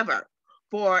plants ever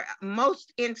for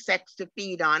most insects to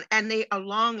feed on, and they are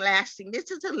long lasting.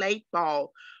 This is a late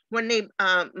fall when the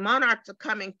monarchs are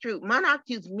coming through. Monarchs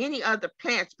use many other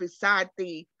plants beside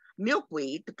the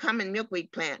milkweed, the common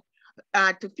milkweed plant,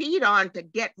 to feed on, to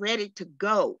get ready to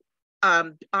go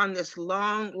on this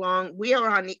long, we are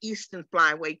on the eastern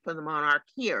flyway for the monarch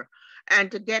here, and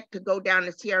to go down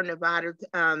the Sierra Nevada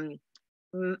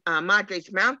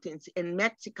Madres Mountains in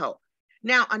Mexico.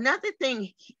 Now, another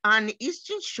thing on the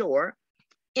eastern shore,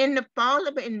 in the fall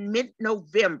of in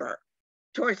mid-November,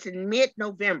 towards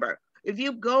mid-November, if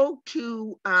you go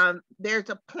to, there's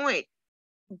a point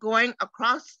going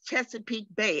across Chesapeake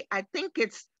Bay. I think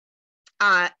it's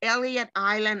Elliott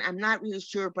Island. I'm not really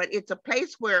sure, but it's a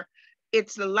place where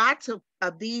it's lots of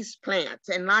these plants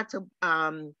and lots of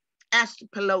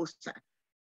Aspergillosa.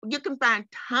 You can find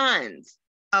tons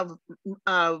of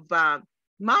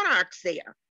monarchs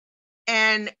there.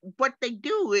 And what they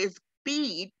do is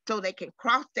feed so they can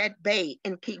cross that bay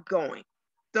and keep going.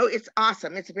 So it's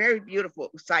awesome. It's a very beautiful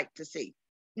sight to see.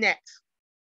 Next.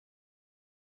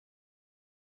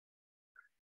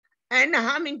 And the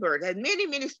hummingbird, and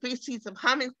many species of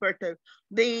hummingbird.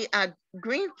 The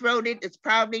green-throated is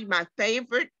probably my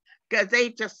favorite because they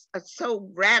just are so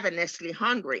ravenously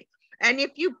hungry. And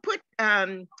if you put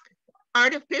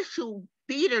artificial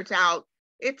feeders out,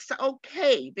 it's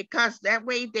okay because that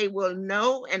way they will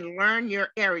know and learn your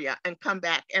area and come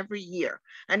back every year.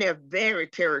 And they're very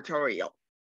territorial.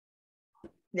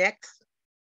 Next.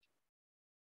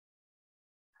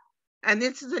 And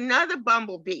this is another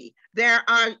bumblebee. They are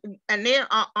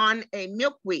on a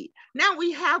milkweed. Now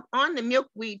we have on the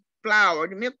milkweed flower,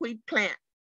 the milkweed plant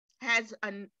has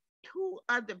two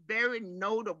other very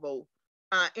notable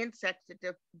insects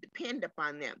that depend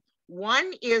upon them.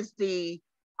 One is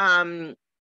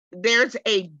there's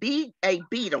a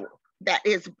beetle that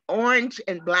is orange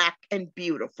and black and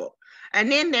beautiful.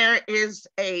 And then there is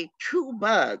a true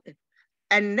bug,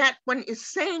 and that one is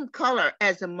same color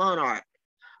as a monarch.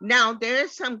 Now, there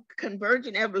is some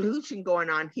convergent evolution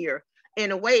going on here in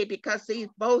a way because these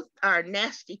both are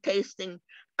nasty tasting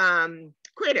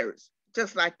critters,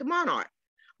 just like the monarch.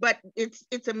 But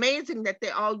it's amazing that they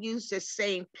all use the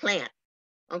same plant,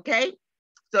 okay?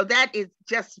 So that is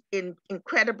just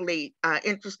incredibly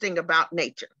interesting about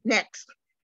nature. Next.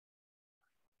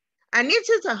 And this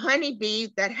is a honeybee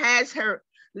that has her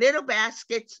little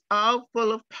baskets all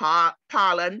full of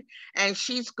pollen, and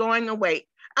she's going away.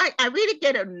 I really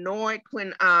get annoyed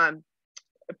when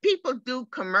people do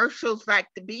commercials like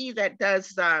the bee that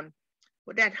does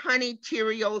with that honey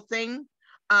Cheerio thing.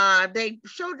 They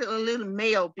showed a little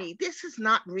male bee. This is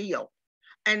not real.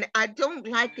 And I don't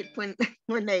like it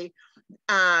when they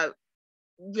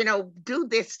do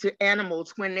this to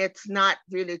animals when it's not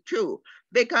really true,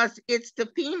 because it's the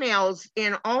females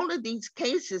in all of these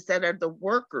cases that are the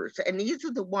workers, and these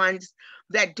are the ones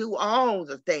that do all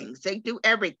the things. They do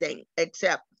everything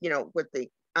except, with the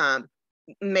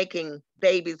making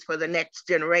babies for the next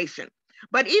generation.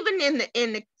 But even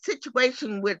in the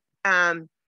situation with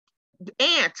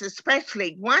ants,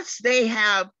 especially, once they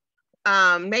have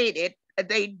mated,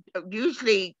 they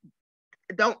usually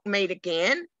don't mate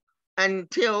again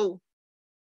until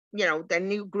the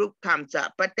new group comes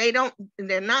up. But they're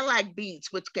not like bees,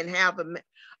 which can have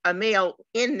a male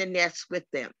in the nest with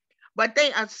them. But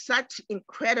they are such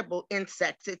incredible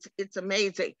insects. It's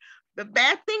amazing. The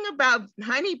bad thing about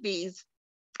honeybees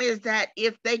is that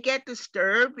if they get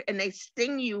disturbed and they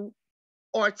sting you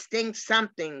or sting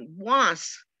something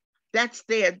once, that's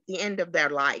the end of their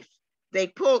life. They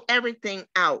pull everything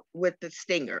out with the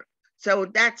stinger. So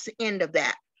that's the end of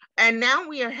that. And now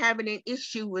we are having an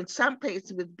issue in some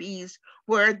places with bees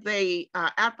where the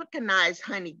Africanized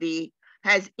honeybee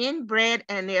has inbred,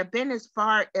 and they have been as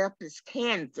far up as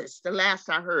Kansas, the last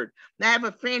I heard. I have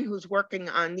a friend who's working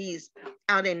on these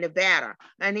out in Nevada,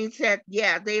 and he said,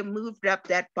 yeah, they moved up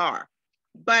that far.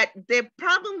 But the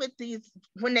problem with these,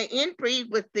 when they inbreed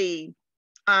with the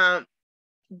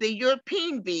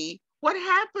European bee, what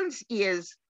happens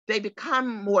is they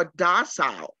become more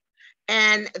docile,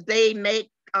 and they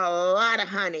make a lot of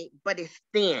honey, but it's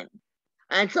thin.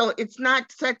 And so it's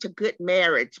not such a good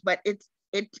marriage, but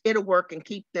it'll work and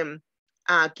keep them,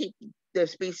 keep the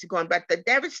species going, but the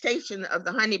devastation of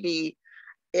the honeybee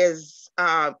is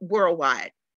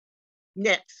worldwide.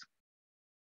 Next.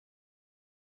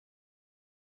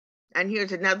 And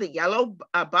here's another yellow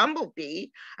bumblebee,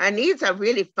 and these are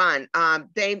really fun.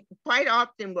 They quite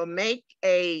often will make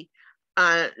a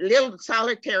little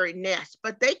solitary nest,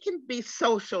 but they can be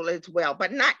social as well,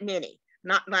 but not many,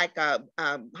 not like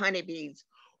honeybees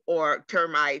or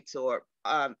termites or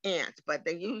ants, but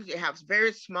they usually have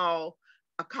very small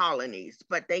colonies,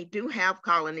 but they do have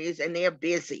colonies and they're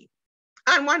busy.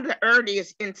 And one of the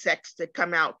earliest insects that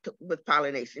come out with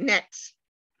pollination. Next.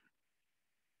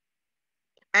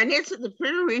 And this is the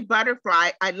free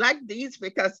butterfly. I like these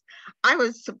because I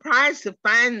was surprised to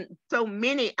find so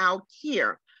many out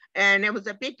here. And there was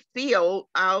a big field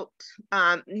out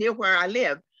near where I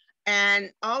live.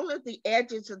 And all of the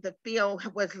edges of the field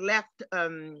was left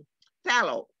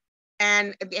fallow.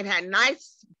 And it had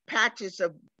nice patches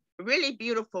of really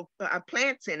beautiful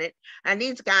plants in it. And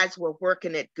these guys were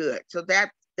working it good. So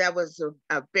that was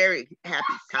a very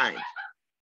happy time.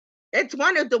 It's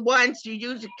one of the ones you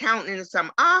usually count in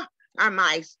some, are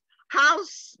mice,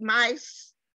 house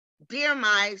mice, deer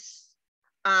mice,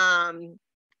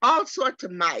 all sorts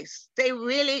of mice. They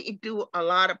really do a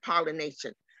lot of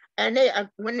pollination. And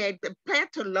when the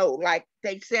plants are low, like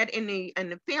they said in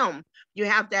the film, you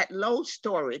have that low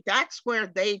story. That's where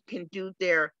they can do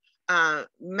their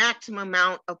maximum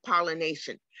amount of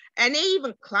pollination. And they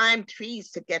even climb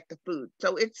trees to get the food.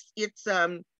 So it's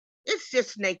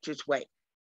just nature's way.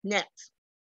 Next.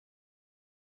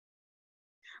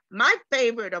 My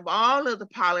favorite of all of the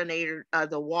pollinators are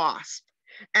the wasp.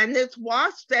 And this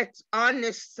wasp that's on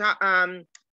this,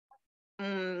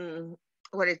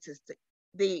 what is this?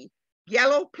 The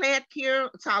yellow plant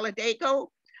here, Solidago,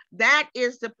 that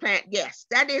is the plant. Yes,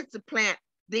 that is the plant,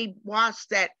 the wasp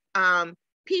that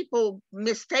people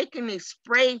mistakenly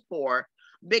spray for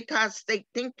because they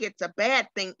think it's a bad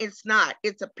thing. It's not,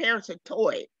 it's a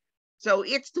parasitoid. So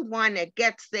it's the one that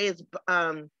gets the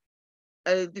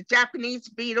Japanese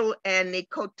beetle and the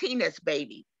cotinus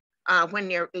baby when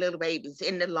they're little babies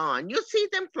in the lawn. You'll see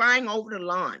them flying over the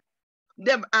lawn.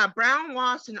 The brown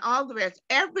wasps and all the rest,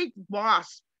 every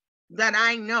wasp that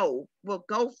I know will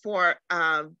go for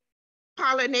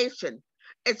pollination,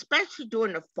 especially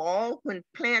during the fall when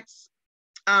plants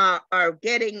are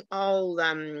getting all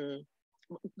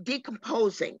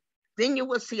decomposing. Then you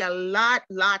will see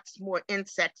lots more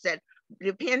insects that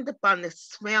depend upon the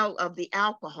smell of the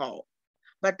alcohol,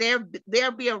 but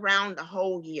they'll be around the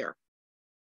whole year.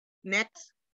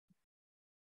 Next.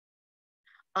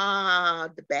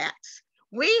 The bats.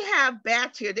 We have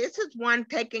bats here. This is one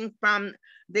taken from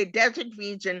the desert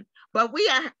region, but we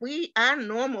are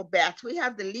normal bats. We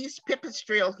have the least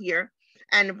pipistrelle here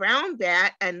and the brown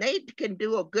bat, and they can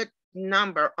do a good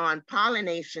number on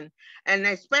pollination, and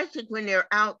especially when they're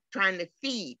out trying to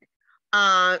feed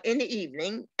in the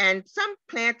evening. And some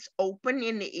plants open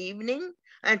in the evening,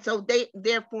 and so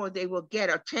therefore they will get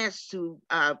a chance to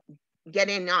get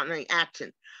in on the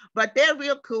action. But they're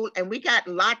real cool, and we got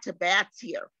lots of bats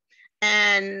here.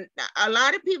 And a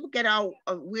lot of people get all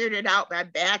weirded out by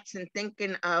bats and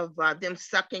thinking of them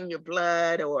sucking your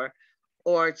blood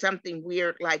or something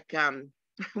weird like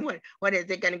what is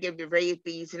they going to give you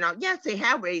rabies and all? Yes, they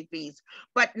have rabies,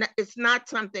 but it's not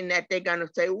something that they're going to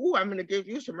say, oh, I'm going to give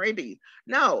you some rabies.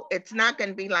 No, it's not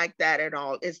going to be like that at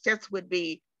all. It's just would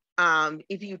be,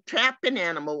 if you trap an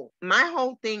animal, my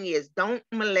whole thing is don't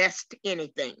molest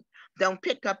anything. Don't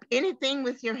pick up anything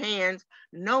with your hands.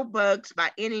 No bugs by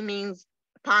any means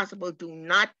possible. Do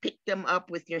not pick them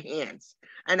up with your hands.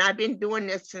 And I've been doing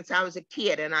this since I was a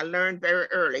kid, and I learned very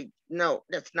early, no,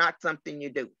 that's not something you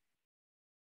do.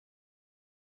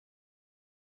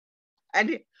 And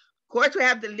of course, we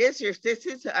have the lizards. This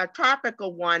is a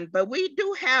tropical one, but we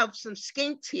do have some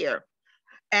skinks here.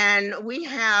 And we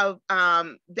have,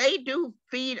 they do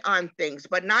feed on things,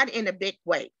 but not in a big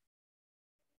way.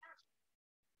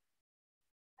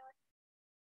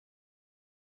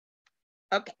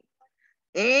 Okay,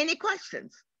 any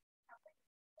questions?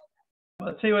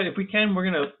 I'll tell you what, if we can, we're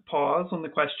going to pause on the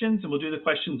questions and we'll do the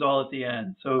questions all at the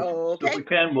end. So, okay. So if we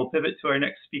can, we'll pivot to our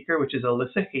next speaker, which is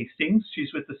Alyssa Hastings. She's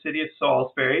with the City of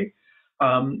Salisbury.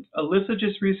 Alyssa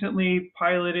just recently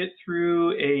piloted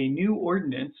through a new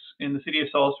ordinance in the City of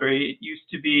Salisbury. It used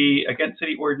to be against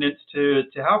city ordinance to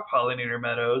have pollinator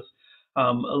meadows.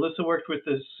 Alyssa worked with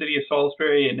the City of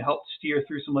Salisbury and helped steer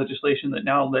through some legislation that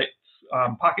now lets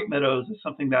pocket meadows is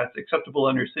something that's acceptable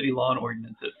under city law and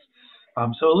ordinances.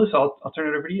 So Alyssa, I'll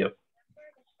turn it over to you.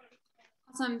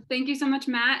 Awesome. Thank you so much,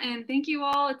 Matt. And thank you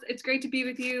all. It's great to be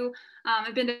with you.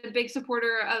 I've been a big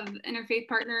supporter of Interfaith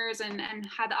Partners and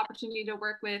had the opportunity to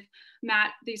work with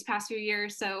Matt these past few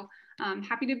years. So I'm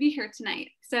happy to be here tonight.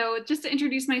 So just to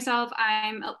introduce myself,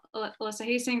 I'm Alyssa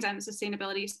Hastings. I'm the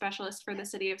Sustainability Specialist for the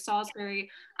City of Salisbury.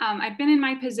 I've been in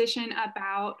my position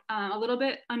about a little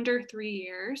bit under 3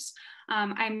 years.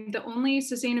 I'm the only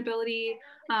sustainability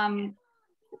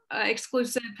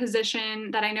exclusive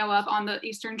position that I know of on the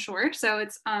Eastern Shore. So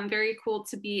it's very cool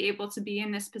to be able to be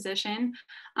in this position.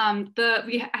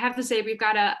 I have to say we've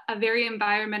got a very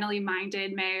environmentally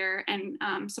minded mayor and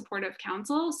supportive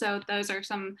council. So those are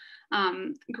some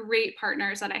great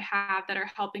partners that I have that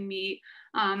are helping me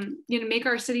make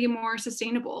our city more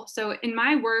sustainable. So in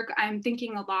my work, I'm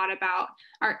thinking a lot about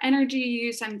our energy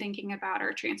use. I'm thinking about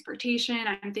our transportation.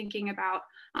 I'm thinking about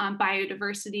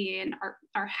biodiversity and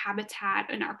our habitat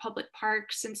and our public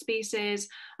parks and spaces.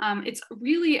 It's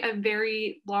really a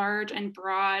very large and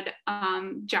broad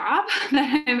job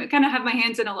that I kind of have my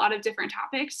hands in a lot of different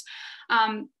topics.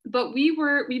 But we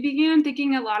began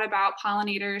thinking a lot about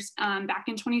pollinators. Back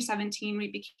in 2017, we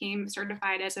became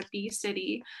certified as a bee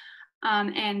city.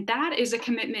 And that is a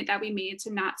commitment that we made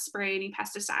to not spray any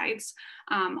pesticides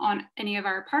on any of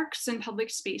our parks and public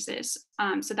spaces.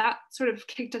 So that sort of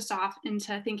kicked us off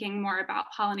into thinking more about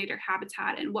pollinator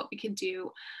habitat and what we could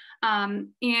do. And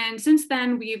since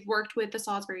then, we've worked with the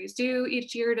Salisbury Zoo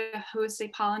each year to host a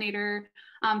pollinator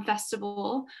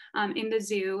festival in the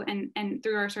zoo, and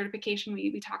through our certification,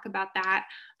 we talk about that,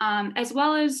 as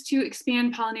well as to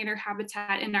expand pollinator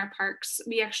habitat in our parks.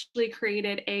 We actually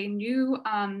created a new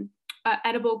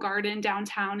edible garden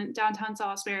downtown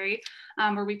Salisbury,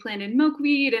 where we planted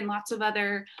milkweed and lots of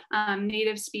other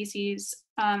native species,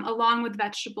 along with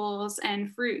vegetables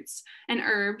and fruits and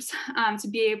herbs, to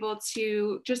be able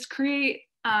to just create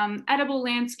edible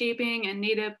landscaping and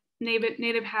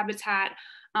native habitat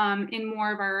in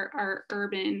more of our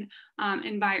urban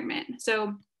environment.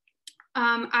 So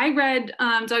I read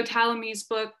Doug Tallamy's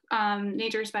book,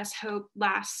 Nature's Best Hope,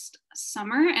 last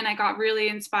summer, and I got really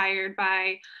inspired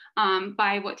by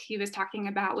what he was talking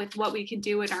about with what we could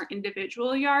do in our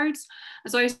individual yards.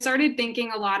 So I started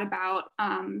thinking a lot about,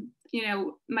 my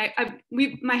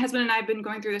husband and I have been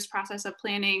going through this process of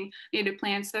planting native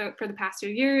plants for the past 2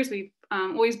 years. We've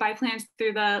always buy plants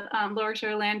through the Lower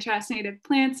Shore Land Trust native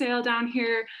plant sale down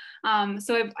here.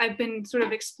 So I've been sort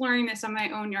of exploring this on my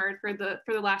own yard for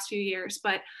the last few years,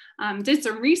 but did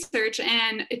some research,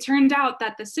 and it turned out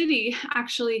that the city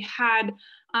actually had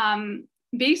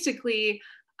basically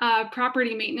a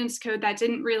property maintenance code that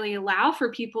didn't really allow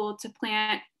for people to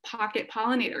plant pocket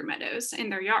pollinator meadows in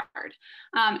their yard.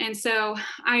 And so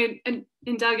I and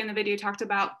Doug in the video talked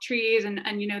about trees and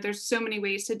there's so many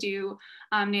ways to do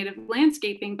native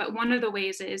landscaping, but one of the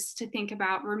ways is to think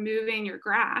about removing your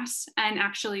grass and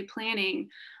actually planting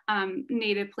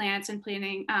native plants and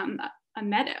planting a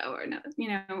meadow, or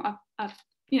a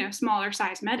smaller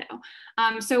size meadow.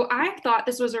 So I thought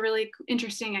this was a really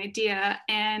interesting idea.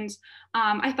 And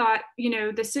I thought,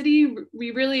 the city,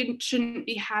 we really shouldn't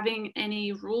be having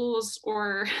any rules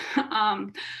or,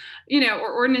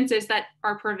 or ordinances that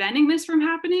are preventing this from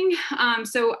happening.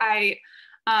 So I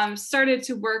started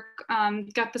to work,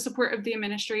 got the support of the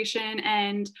administration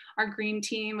and our green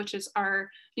team, which is our,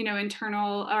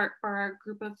 internal or our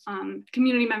group of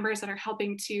community members that are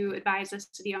helping to advise the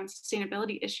city on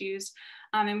sustainability issues.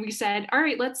 And we said, all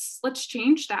right, let's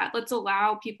change that. Let's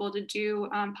allow people to do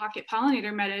pocket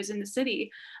pollinator meadows in the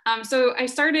city. So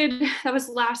that was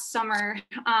last summer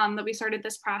that we started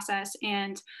this process.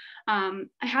 And I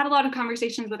had a lot of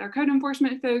conversations with our code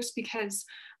enforcement folks because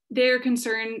they were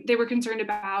concerned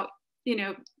about,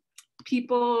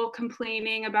 people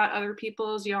complaining about other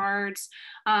people's yards.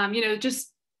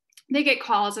 Just they get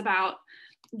calls about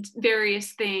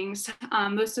various things.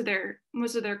 Most of their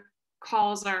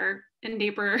calls are a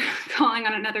neighbor calling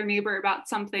on another neighbor about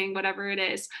something, whatever it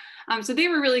is. So they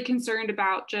were really concerned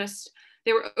about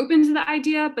they were open to the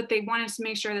idea, but they wanted to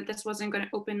make sure that this wasn't going to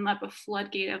open up a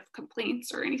floodgate of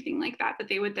complaints or anything like that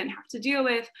they would then have to deal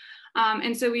with.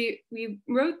 And so we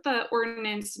wrote the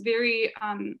ordinance very,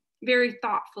 very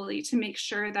thoughtfully to make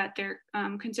sure that their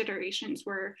considerations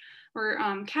were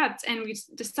kept. And we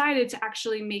decided to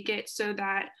actually make it so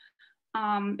that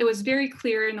it was very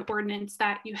clear in the ordinance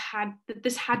that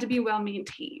this had to be well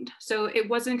maintained. So it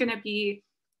wasn't going to be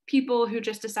people who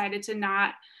just decided to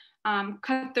not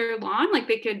cut their lawn. Like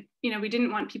they could, we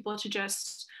didn't want people to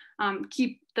just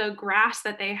keep the grass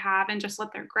that they have and just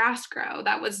let their grass grow.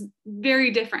 That was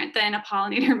very different than a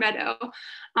pollinator meadow.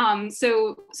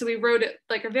 So we wrote it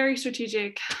like a very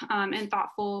strategic and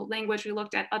thoughtful language. We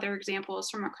looked at other examples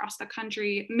from across the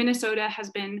country. Minnesota has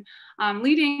been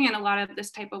leading in a lot of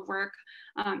this type of work,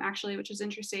 actually, which is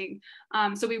interesting.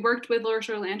 So we worked with Lower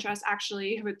Shore Land Trust,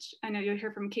 actually, which I know you'll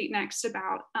hear from Kate next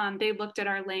about. They looked at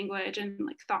our language and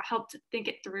helped think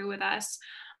it through with us.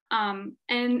 And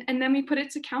then we put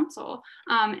it to council,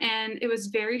 and it was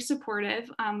very supportive.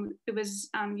 It was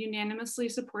unanimously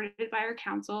supported by our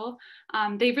council.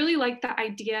 They really liked the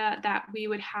idea that we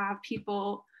would have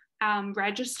people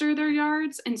register their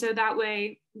yards, and so that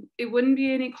way it wouldn't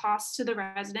be any cost to the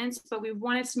residents, but we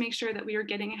wanted to make sure that we were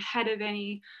getting ahead of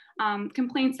any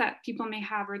complaints that people may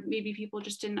have, or maybe people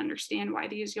just didn't understand why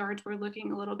these yards were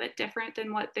looking a little bit different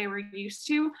than what they were used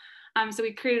to. So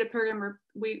we created a program where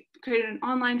we created an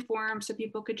online form so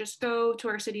people could just go to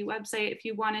our city website. If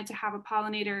you wanted to have a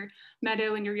pollinator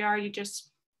meadow in your yard, you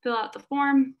just fill out the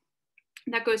form.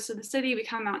 That goes to the city. We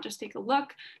come out, just take a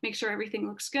look, make sure everything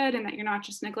looks good and that you're not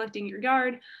just neglecting your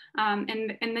yard,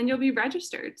 and then you'll be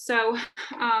registered. So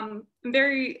I'm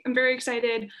very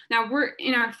excited. Now we're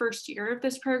in our first year of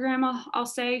this program, I'll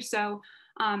say. So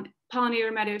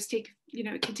pollinator meadows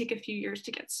it can take a few years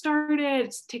to get started.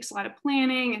 It takes a lot of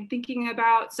planning and thinking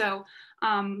about. So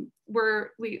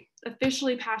we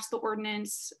officially passed the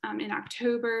ordinance in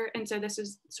October. And so this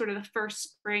is sort of the first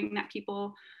spring that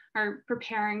people are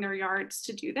preparing their yards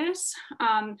to do this.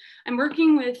 I'm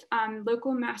working with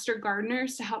local master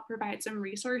gardeners to help provide some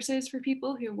resources for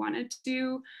people who wanted to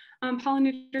do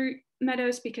pollinator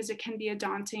meadows, because it can be a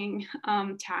daunting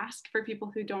task for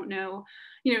people who don't know,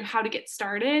 how to get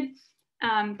started.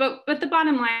 But the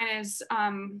bottom line is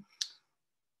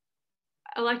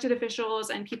elected officials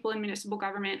and people in municipal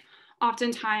government,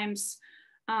 oftentimes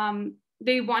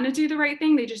they want to do the right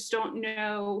thing. They just don't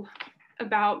know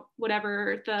about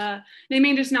whatever they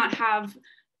may just not have,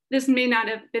 this may not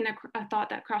have been a thought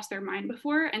that crossed their mind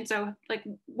before. And so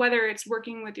whether it's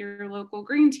working with your local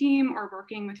green team or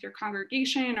working with your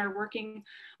congregation or working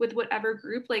with whatever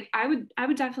group, I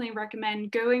would definitely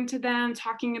recommend going to them,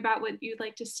 talking about what you'd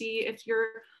like to see. If you're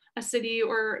a city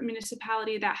or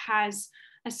municipality that has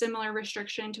a similar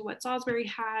restriction to what Salisbury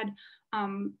had,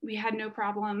 we had no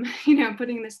problem,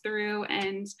 putting this through.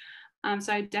 And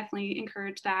so I definitely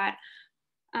encourage that.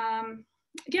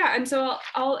 And so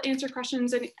I'll answer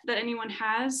questions that anyone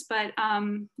has, but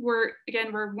we're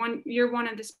year one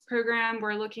of this program.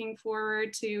 We're looking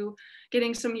forward to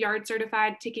getting some yards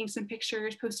certified, taking some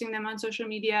pictures, posting them on social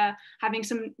media, having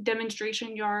some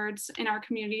demonstration yards in our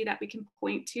community that we can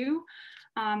point to.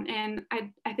 And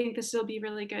I think this will be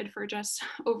really good for just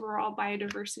overall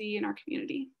biodiversity in our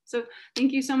community. So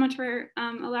thank you so much for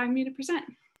allowing me to present.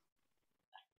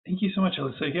 Thank you so much,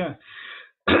 Alyssa. Yeah.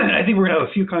 I think we're going to have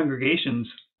a few congregations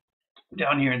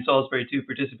down here in Salisbury too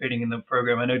participating in the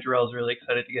program. I know Jarrell's really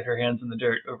excited to get her hands in the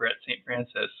dirt over at St.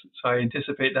 Francis. So I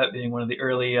anticipate that being one of the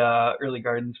early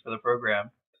gardens for the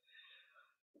program.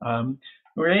 All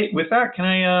right, with that,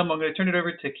 I'm going to turn it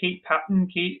over to Kate Patton.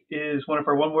 Kate is one of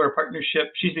our One Water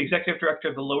Partnership. She's the Executive Director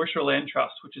of the Lower Shore Land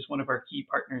Trust, which is one of our key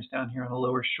partners down here on the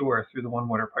Lower Shore through the One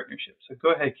Water Partnership. So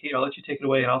go ahead, Kate, I'll let you take it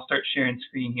away and I'll start sharing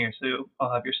screen here. So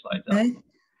I'll have your slides up.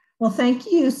 Well,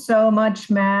 thank you so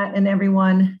much, Matt, and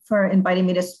everyone for inviting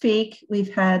me to speak.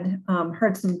 We've heard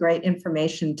some great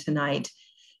information tonight.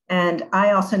 And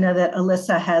I also know that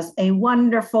Alyssa has a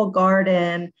wonderful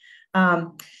garden.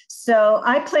 So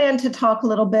I plan to talk a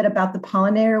little bit about the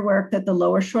pollinator work that the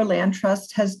Lower Shore Land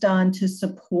Trust has done to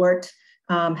support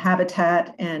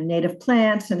habitat and native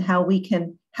plants, and how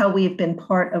we've been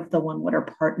part of the One Water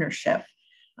Partnership.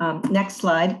 Next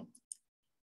slide.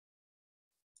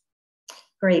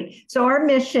 Great. So our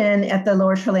mission at the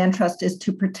Lower Shore Land Trust is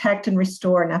to protect and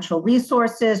restore natural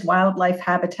resources, wildlife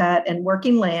habitat, and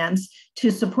working lands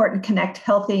to support and connect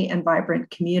healthy and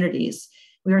vibrant communities.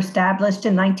 We were established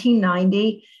in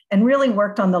 1990 and really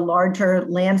worked on the larger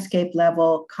landscape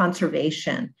level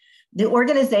conservation. The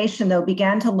organization, though,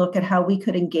 began to look at how we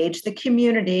could engage the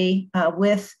community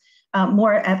with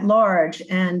more at large.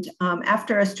 And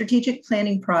after a strategic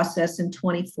planning process in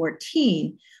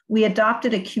 2014, we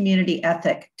adopted a community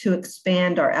ethic to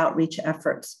expand our outreach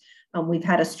efforts. We've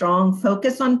had a strong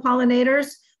focus on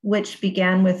pollinators, which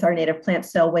began with our native plant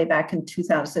sale way back in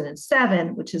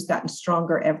 2007, which has gotten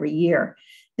stronger every year.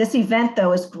 This event,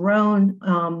 though, has grown,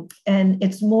 and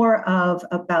it's more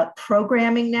about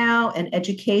programming now and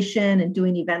education and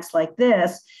doing events like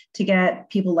this to get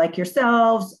people like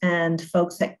yourselves and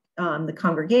folks at the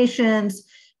congregations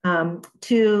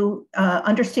to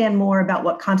understand more about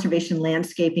what conservation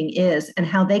landscaping is and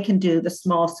how they can do the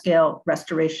small scale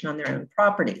restoration on their own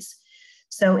properties.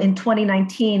 So in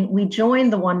 2019, we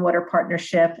joined the One Water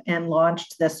Partnership and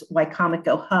launched this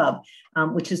Wicomico Hub,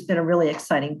 which has been a really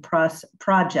exciting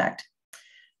project.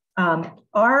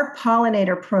 Our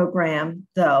pollinator program,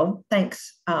 though,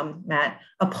 thanks, Matt,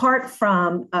 apart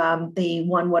from the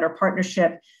One Water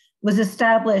Partnership, was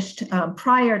established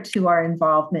prior to our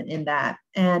involvement in that.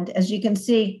 And as you can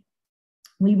see,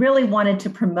 we really wanted to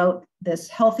promote this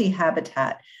healthy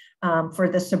habitat for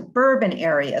the suburban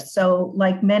area. So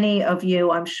like many of you,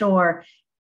 I'm sure,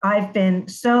 I've been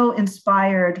so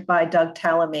inspired by Doug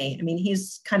Tallamy. I mean,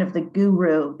 he's kind of the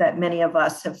guru that many of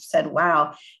us have said,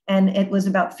 wow. And it was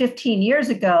about 15 years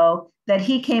ago that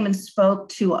he came and spoke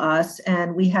to us,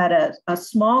 and we had a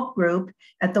small group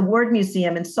at the Ward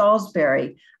Museum in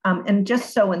Salisbury, and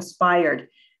just so inspired.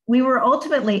 We were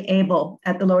ultimately able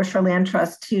at the Lower Shore Land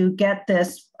Trust to get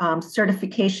this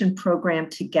certification program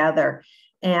together.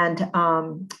 And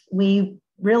we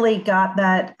really got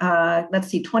that,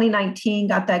 2019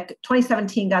 got that,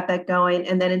 2017 got that going.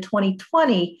 And then in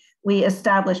 2020, we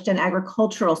established an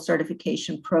agricultural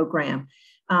certification program.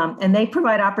 And they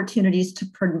provide opportunities to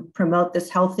promote this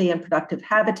healthy and productive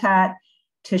habitat,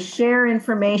 to share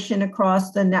information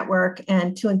across the network,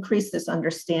 and to increase this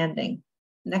understanding.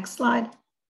 Next slide.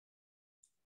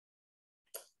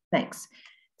 Thanks.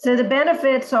 So the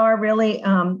benefits are really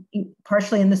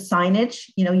partially in the signage.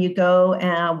 You know, you go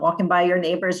walking by your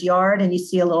neighbor's yard and you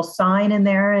see a little sign in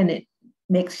there, and it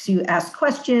makes you ask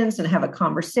questions and have a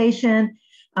conversation.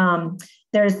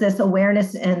 There's this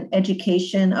awareness and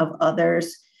education of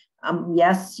others.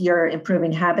 Yes, you're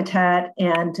improving habitat,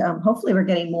 and hopefully we're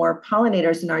getting more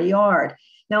pollinators in our yard.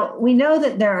 Now, we know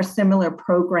that there are similar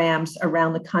programs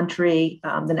around the country.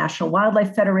 The National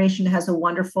Wildlife Federation has a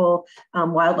wonderful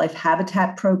wildlife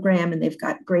habitat program, and they've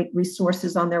got great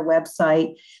resources on their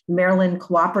website. Maryland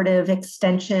Cooperative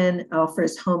Extension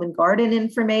offers home and garden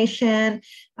information,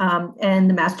 and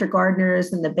the Master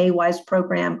Gardeners and the Baywise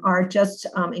program are just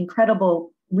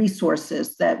incredible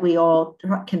resources that we all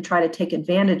can try to take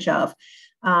advantage of.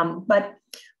 But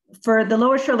for the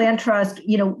Lower Shore Land Trust,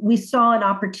 you know, we saw an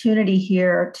opportunity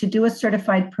here to do a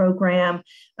certified program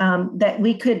that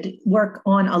we could work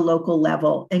on a local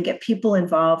level and get people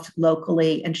involved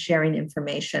locally and sharing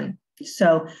information.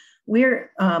 So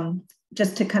we're,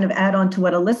 just to kind of add on to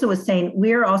what Alyssa was saying,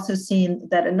 we're also seeing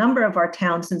that a number of our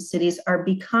towns and cities are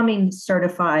becoming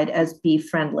certified as bee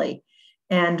friendly.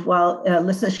 And while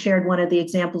Alyssa shared one of the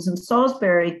examples in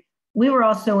Salisbury, we were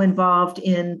also involved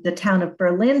in the town of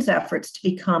Berlin's efforts to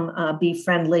become a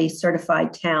bee-friendly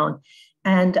certified town.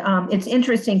 And it's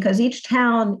interesting because each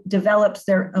town develops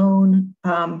their own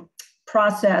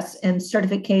process and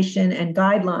certification and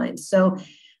guidelines. So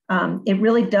it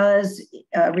really does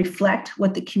reflect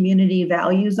what the community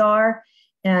values are.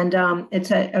 And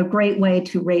it's a great way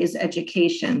to raise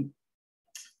education.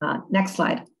 Next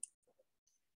slide.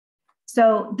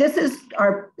 So this is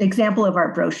our example of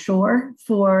our brochure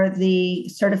for the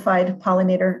Certified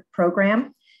Pollinator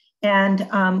Program. And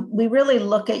we really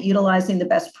look at utilizing the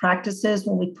best practices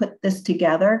when we put this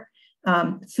together.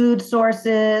 Food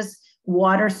sources,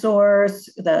 water source,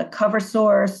 the cover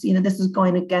source, you know, this is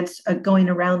going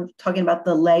around talking about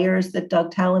the layers that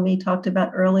Doug Tallamy talked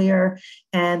about earlier,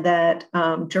 and that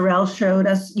Jarrell showed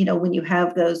us, you know, when you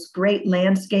have those great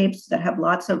landscapes that have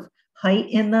lots of height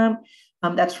in them,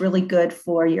 that's really good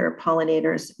for your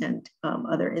pollinators and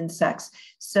other insects.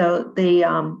 So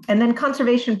and then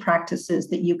conservation practices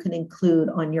that you can include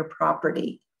on your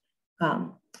property.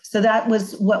 So that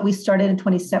was what we started in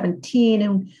 2017,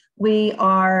 and we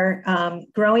are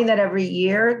growing that every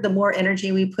year. The more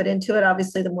energy we put into it,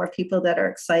 obviously, the more people that are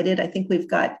excited. I think we've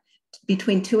got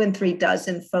between 2 and 3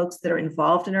 dozen folks that are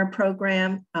involved in our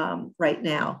program right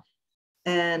now.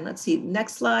 And let's see,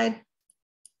 next slide.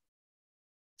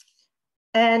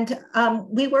 And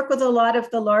we work with a lot of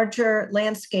the larger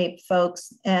landscape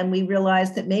folks, and we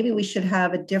realized that maybe we should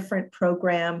have a different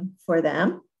program for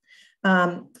them.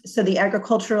 So the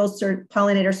agricultural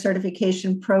pollinator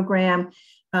certification program,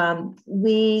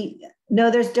 we know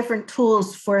there's different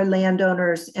tools for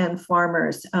landowners and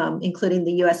farmers, including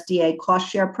the USDA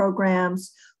cost share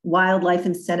programs, wildlife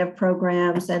incentive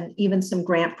programs, and even some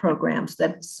grant programs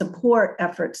that support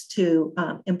efforts to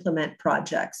implement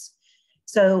projects.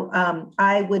 So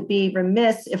I would be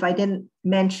remiss if I didn't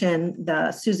mention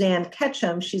the Suzanne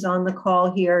Ketchum. She's on the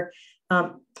call here.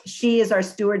 She is our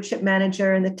stewardship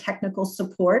manager and the technical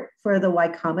support for the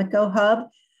Wicomico Hub.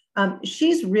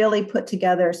 She's really put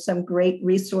together some great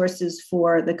resources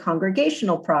for the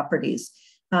congregational properties.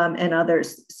 and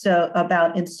others, so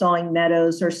about installing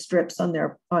meadows or strips on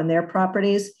their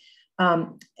properties.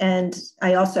 And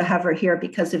I also have her here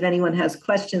because if anyone has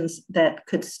questions that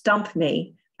could stump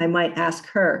me, I might ask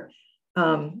her.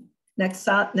 Next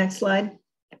slide.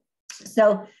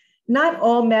 So not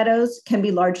all meadows can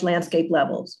be large landscape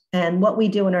levels. And what we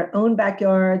do in our own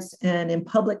backyards and in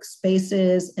public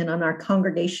spaces and on our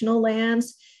congregational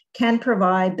lands can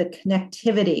provide the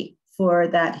connectivity for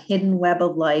that hidden web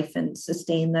of life and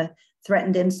sustain the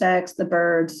threatened insects, the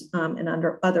birds, and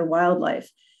other wildlife.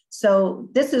 So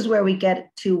this is where we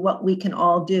get to what we can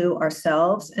all do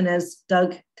ourselves. And as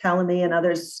Doug Tallamy and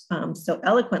others so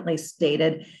eloquently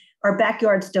stated, our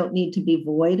backyards don't need to be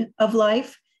void of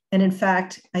life. And in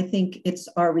fact, I think it's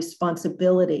our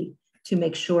responsibility to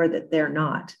make sure that they're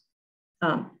not.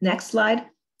 Next slide.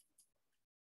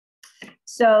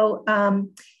 So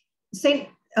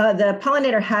the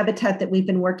pollinator habitat that we've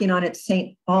been working on at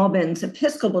St. Albans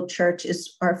Episcopal Church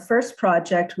is our first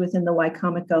project within the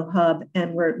Wicomico Hub,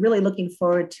 and we're really looking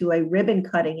forward to a ribbon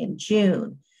cutting in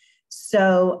June.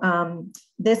 So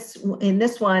in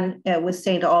this one with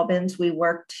St. Albans, we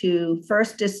worked to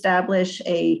first establish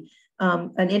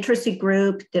an interested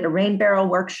group, did a rain barrel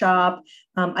workshop,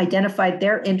 identified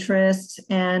their interests,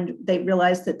 and they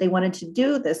realized that they wanted to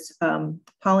do this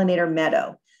pollinator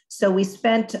meadow. So we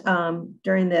spent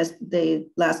during the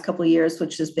last couple of years,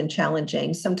 which has been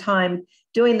challenging, some time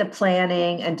doing the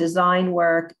planning and design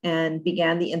work and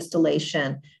began the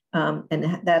installation.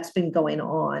 And that's been going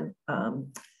on.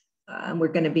 We're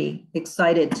going to be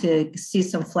excited to see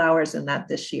some flowers in that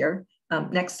this year.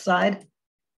 Next slide.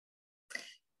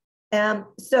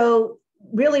 So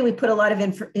really, we put a lot of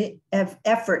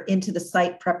effort into the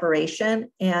site preparation,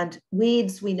 and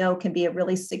weeds we know can be a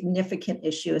really significant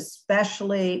issue,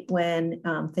 especially when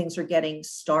things are getting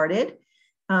started,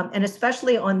 and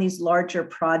especially on these larger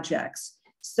projects.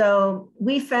 So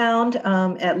we found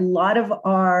a lot of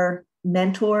our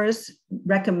mentors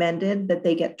recommended that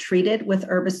they get treated with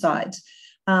herbicides.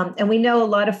 And we know a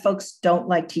lot of folks don't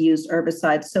like to use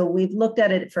herbicides. So we've looked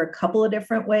at it for a couple of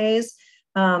different ways.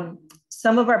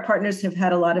 Some of our partners have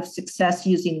had a lot of success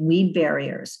using weed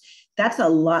barriers. That's a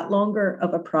lot longer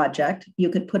of a project. You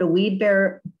could put a weed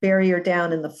barrier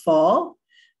down in the fall,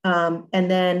 and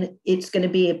then it's going to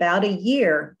be about a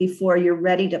year before you're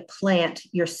ready to plant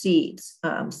your seeds.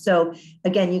 So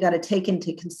again, you got to take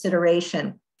into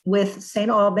consideration with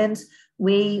St. Albans,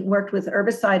 we worked with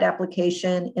herbicide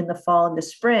application in the fall and the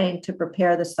spring to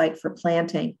prepare the site for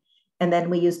planting. And then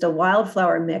we used a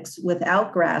wildflower mix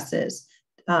without grasses,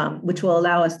 which will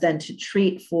allow us then to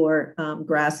treat for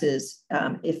grasses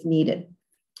if needed.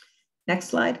 Next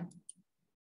slide.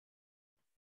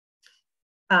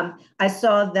 I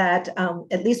saw that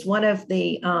at least one of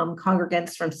the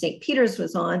congregants from St. Peter's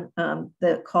was on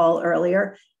the call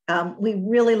earlier. We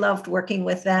really loved working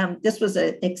with them. This was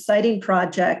an exciting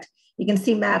project. You can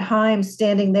see Matt Heim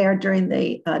standing there during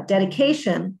the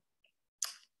dedication.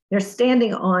 They're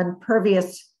standing on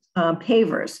pervious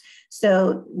pavers. So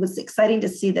it was exciting to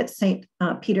see that St.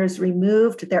 Peter's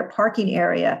removed their parking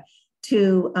area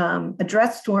to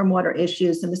address stormwater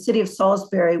issues. And the City of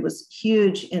Salisbury was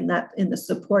huge in the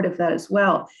support of that as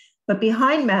well. But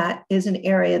behind Matt is an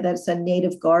area that's a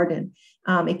native garden.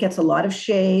 It gets a lot of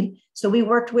shade. So we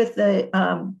worked with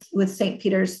St.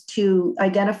 Peter's to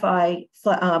identify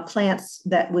plants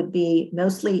that would be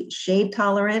mostly shade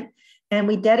tolerant. And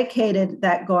we dedicated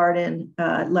that garden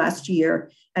last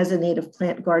year as a native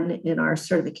plant garden in our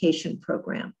certification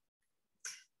program.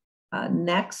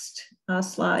 Next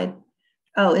slide.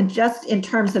 Oh, and just in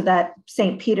terms of that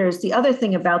St. Peter's, the other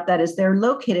thing about that is they're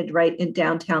located right in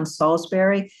downtown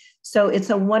Salisbury. So it's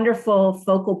a wonderful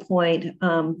focal point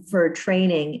for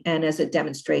training and as a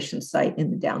demonstration site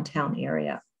in the downtown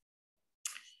area.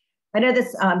 I know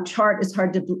this chart is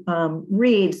hard to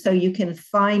read, so you can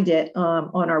find it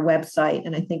on our website.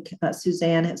 And I think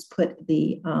Suzanne has put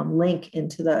the link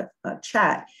into the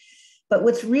chat. But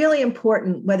what's really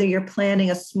important, whether you're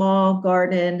planting a small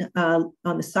garden on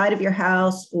the side of your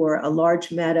house or a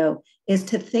large meadow, is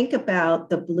to think about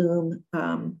the bloom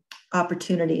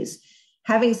opportunities.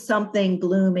 Having something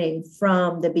blooming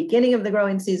from the beginning of the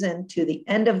growing season to the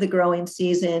end of the growing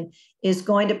season is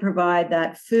going to provide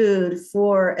that food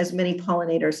for as many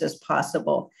pollinators as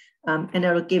possible. And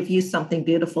it'll give you something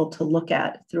beautiful to look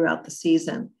at throughout the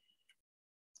season.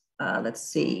 Let's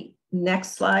see,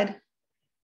 next slide.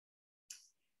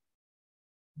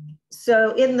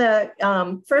 So in the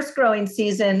first growing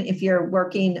season, if you're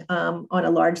working on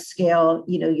a large scale,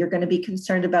 you're going to be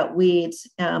concerned about weeds,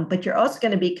 but you're also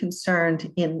going to be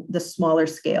concerned in the smaller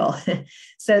scale.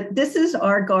 So this is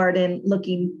our garden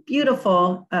looking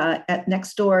beautiful at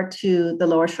next door to the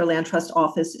Lower Shore Land Trust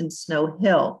office in Snow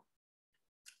Hill.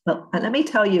 But let me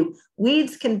tell you,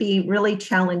 weeds can be really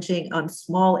challenging on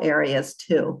small areas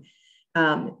too.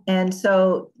 And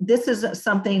so this is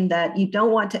something that you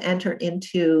don't want to enter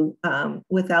into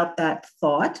without that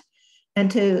thought,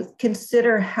 and to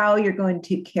consider how you're going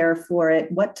to care for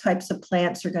it, what types of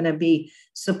plants are going to be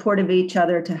supportive of each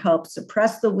other to help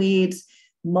suppress the weeds,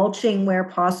 mulching where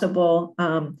possible,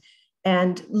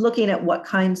 and looking at what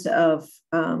kinds of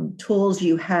tools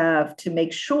you have to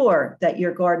make sure that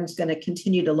your garden's going to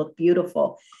continue to look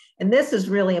beautiful. And this is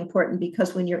really important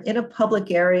because when you're in a public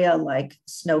area like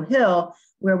Snow Hill,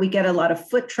 where we get a lot of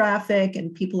foot traffic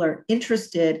and people are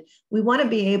interested, we want to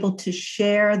be able to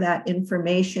share that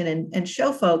information and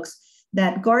show folks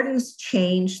that gardens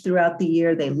change throughout the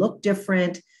year. They look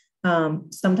different.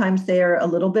 Sometimes they're a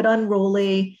little bit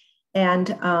unruly,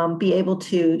 and be able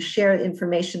to share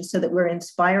information so that we're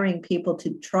inspiring people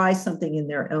to try something in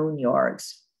their own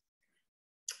yards.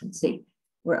 Let's see.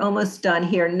 We're almost done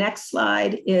here. Next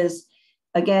slide is,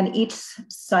 again, each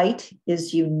site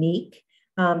is unique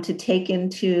to take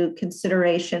into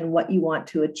consideration what you want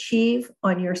to achieve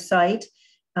on your site,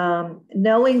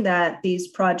 knowing that these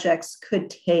projects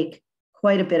could take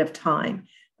quite a bit of time.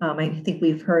 I think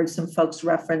we've heard some folks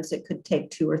reference it could take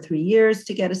 2 or 3 years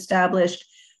to get established.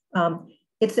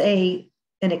 It's an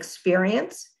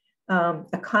experience,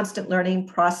 a constant learning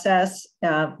process,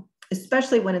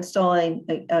 especially when installing,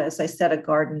 as I said, a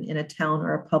garden in a town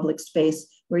or a public space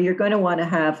where you're going to want to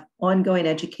have ongoing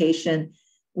education.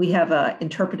 We have an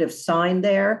interpretive sign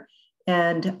there.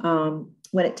 And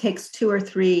when it takes 2 or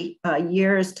 3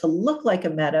 years to look like a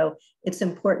meadow, it's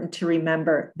important to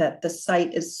remember that the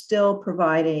site is still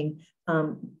providing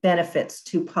benefits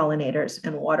to pollinators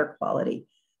and water quality.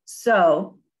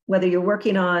 So whether you're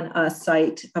working on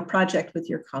a project with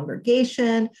your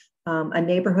congregation, a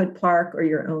neighborhood park, or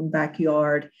your own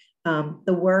backyard,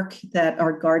 the work that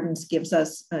our gardens gives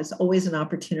us is always an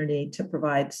opportunity to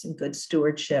provide some good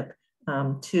stewardship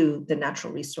to the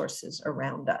natural resources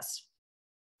around us.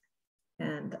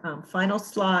 And final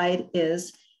slide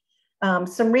is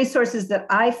some resources that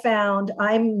I found.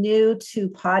 I'm new to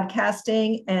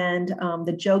podcasting, and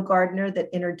the Joe Gardner that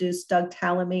introduced Doug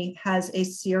Tallamy has a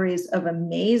series of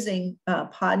amazing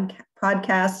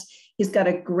podcasts. He's got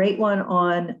a great one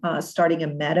on starting a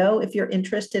meadow, if you're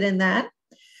interested in that.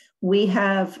 We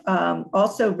have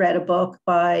also read a book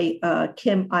by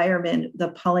Kim Eierman, The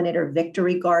Pollinator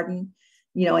Victory Garden.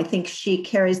 I think she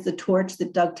carries the torch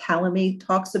that Doug Tallamy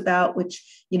talks about, which,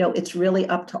 it's really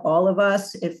up to all of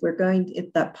us. If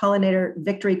that pollinator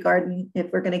victory garden,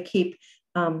 if we're going to keep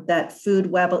that food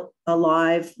web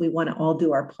alive, we want to all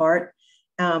do our part.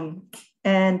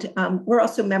 And we're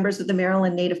also members of the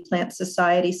Maryland Native Plant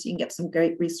Society, so you can get some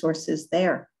great resources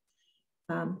there.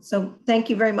 So thank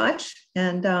you very much,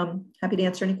 and happy to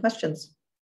answer any questions.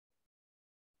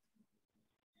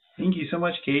 Thank you so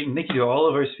much, Kate, and thank you to all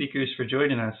of our speakers for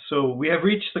joining us. So we have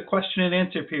reached the question and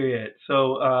answer period.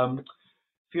 So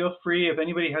feel free, if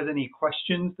anybody has any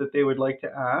questions that they would like to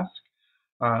ask.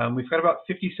 We've got about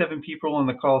 57 people on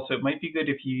the call, so it might be good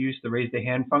if you use the raise the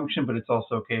hand function, but it's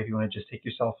also okay if you want to just take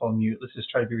yourself on mute. Let's just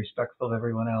try to be respectful of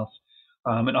everyone else.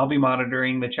 And I'll be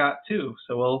monitoring the chat too,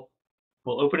 so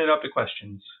we'll open it up to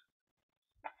questions.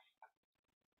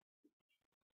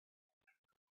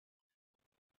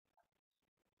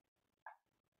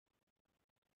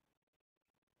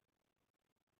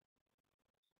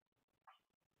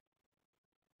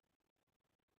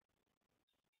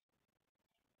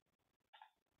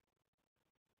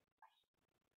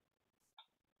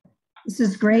 This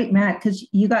is great, Matt, because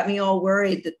you got me all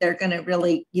worried that they're going to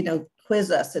really,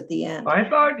 quiz us at the end. I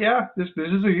thought, yeah, this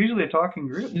is usually a talking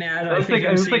group. Matt, I think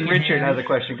Richard has a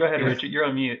question. Go ahead, yeah. Richard. You're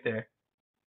on mute there.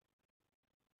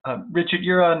 Richard,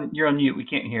 you're on mute. We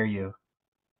can't hear you.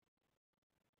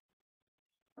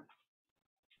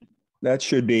 That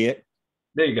should be it.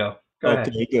 There you go. Go ahead.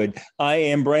 Okay, good. I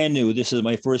am brand new. This is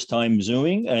my first time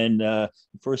Zooming and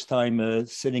first time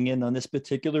sitting in on this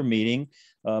particular meeting.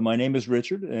 My name is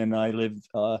Richard, and I live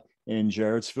in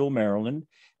Jarrettsville, Maryland.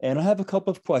 And I have a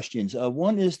couple of questions.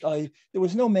 One is, there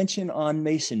was no mention on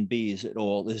mason bees at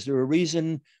all. Is there a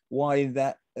reason why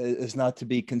that is not to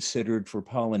be considered for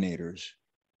pollinators?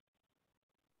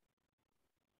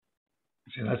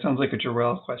 So that sounds like a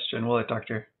Jarrell question. We'll let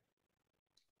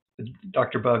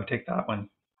Dr. Bug take that one.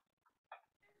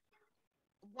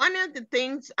 One of the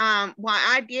things why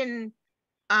I didn't,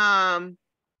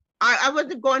 I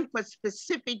wasn't going for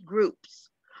specific groups,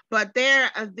 but there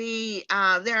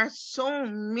are so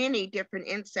many different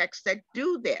insects that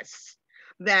do this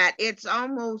that it's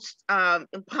almost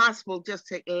impossible just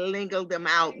to lingle them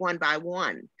out one by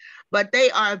one. But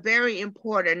they are very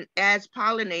important as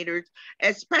pollinators,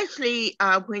 especially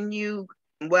when you,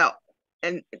 well,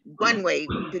 and one way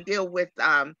to deal with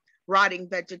rotting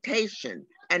vegetation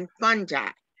and fungi.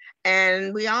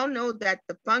 And we all know that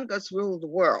the fungus rule the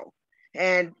world.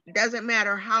 And it doesn't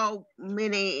matter how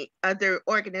many other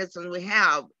organisms we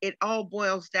have, it all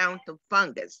boils down to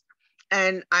fungus.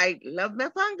 And I love my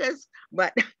fungus,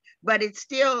 but it's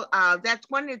still, that's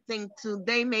one of the things too,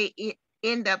 they may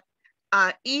end up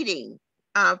eating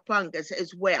fungus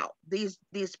as well, these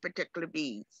particular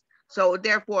bees. So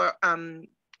therefore,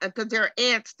 because there are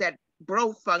ants that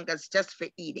grow fungus just for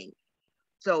eating.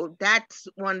 So that's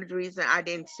one of the reasons I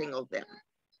didn't single them.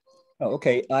 Oh,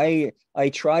 okay, I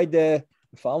tried to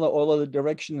follow all of the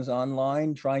directions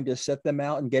online, trying to set them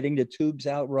out and getting the tubes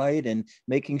out right and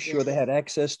making sure they had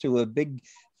access to a big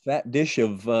fat dish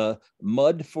of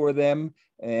mud for them.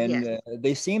 And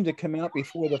they seem to come out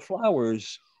before the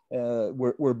flowers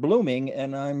were blooming.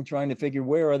 And I'm trying to figure,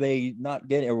 where are they not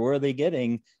getting, or where are they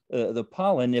getting the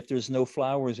pollen if there's no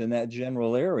flowers in that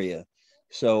general area?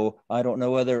 So I don't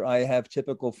know whether I have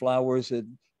typical flowers that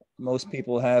most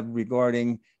people have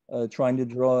regarding trying to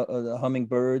draw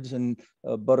hummingbirds and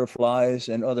butterflies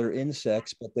and other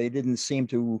insects, but they didn't seem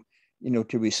to,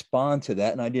 to respond to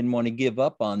that. And I didn't want to give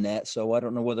up on that. So I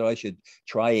don't know whether I should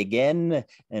try again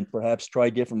and perhaps try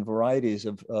different varieties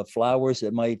of flowers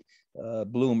that might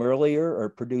bloom earlier or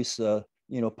produce,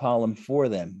 pollen for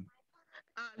them.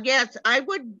 Yes, I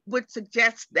would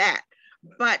suggest that,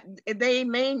 but they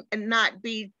may not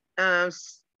be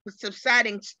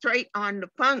subsiding straight on the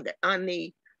fungus,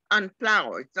 on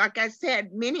flowers. Like I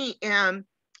said, many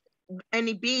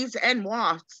bees and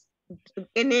wasps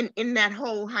in that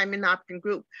whole Hymenopteran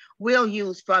group will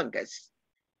use fungus.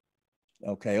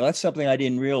 Okay, well, that's something I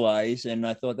didn't realize, and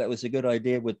I thought that was a good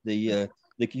idea with the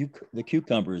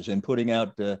cucumbers and putting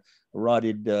out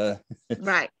rotted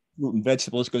right fruit and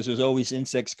vegetables, because there's always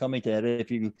insects coming to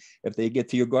it. If they get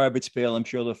to your garbage pail, I'm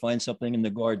sure they'll find something in the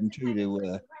garden too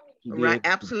to right,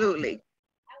 absolutely.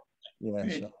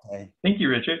 Yes. Okay. Thank you,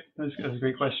 Richard. That was a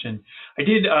great question. I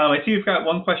see we've got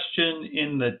one question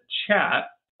in the chat.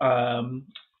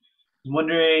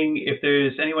 Wondering if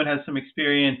anyone has some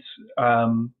experience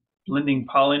blending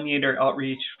pollinator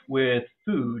outreach with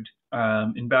food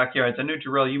in backyards. I know,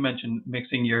 Jarrell, you mentioned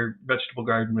mixing your vegetable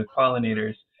garden with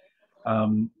pollinators.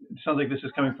 It sounds like this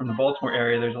is coming from the Baltimore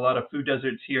area. There's a lot of food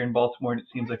deserts here in Baltimore, and it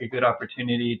seems like a good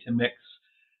opportunity to mix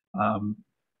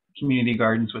community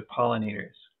gardens with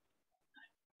pollinators.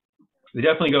 They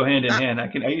definitely go hand in hand.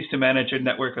 I used to manage a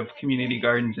network of community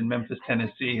gardens in Memphis,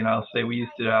 Tennessee, and I'll say we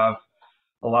used to have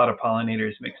a lot of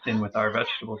pollinators mixed in with our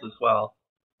vegetables as well.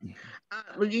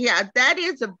 Yeah, that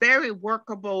is a very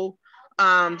workable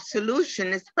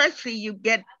solution, especially you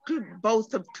get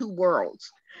both of two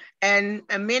worlds. And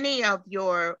many of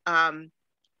your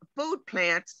food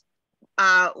plants,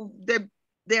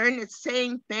 they're in the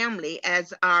same family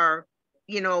as our,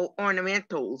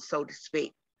 ornamentals, so to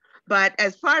speak. But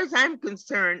as far as I'm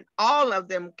concerned, all of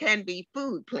them can be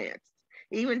food plants,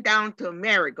 even down to a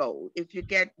marigold. If you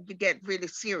get really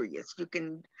serious, you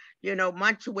can,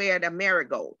 munch away at a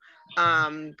marigold.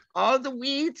 All the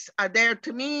weeds are there.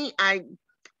 To me, I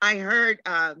heard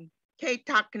Kate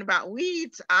talking about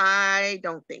weeds. I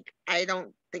don't think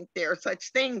there are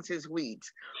such things as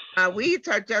weeds. Weeds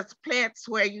are just plants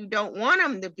where you don't want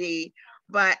them to be,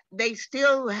 but they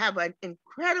still have an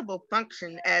incredible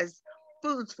function as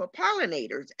foods for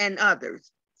pollinators and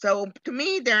others. So to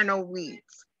me, there are no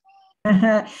weeds.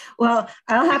 Well,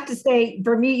 I'll have to say,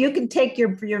 for me, you can take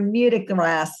your muted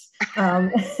grass.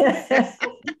 But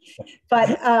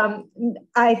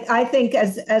I think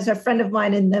as a friend of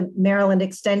mine in the Maryland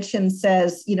Extension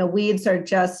says, weeds are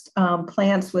just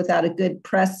plants without a good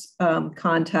press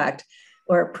contact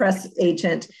or press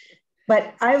agent.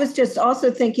 But I was just also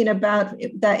thinking about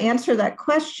the answer to that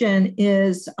question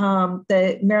is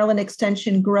the Maryland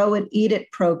Extension Grow It, Eat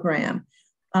It program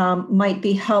might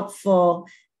be helpful.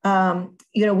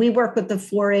 We work with the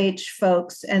 4-H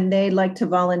folks, and they like to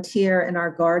volunteer in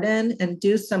our garden and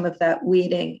do some of that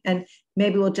weeding. And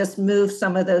maybe we'll just move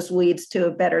some of those weeds to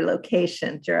a better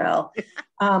location, Jarrell.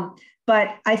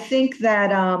 But I think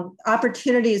that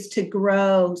opportunities to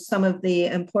grow some of the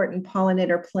important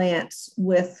pollinator plants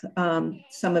with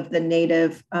some of the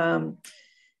native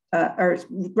or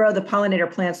grow the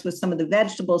pollinator plants with some of the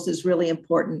vegetables is really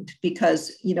important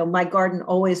because, my garden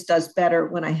always does better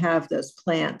when I have those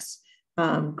plants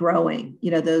growing,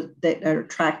 that are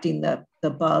attracting the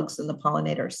bugs and the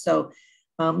pollinators. So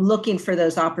looking for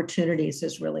those opportunities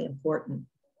is really important.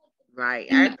 Right,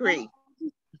 I agree.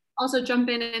 Also jump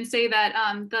in and say that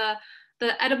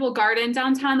the edible garden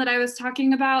downtown that I was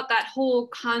talking about, that whole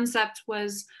concept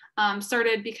was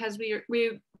started because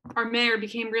our mayor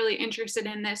became really interested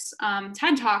in this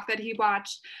TED Talk that he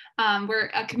watched,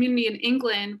 where a community in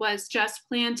England was just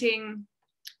planting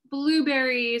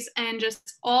blueberries and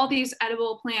just all these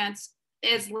edible plants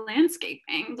as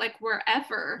landscaping, like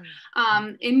wherever,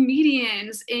 in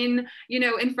medians, in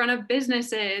front of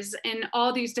businesses, in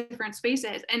all these different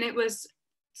spaces. And it was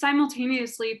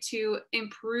simultaneously to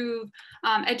improve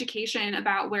education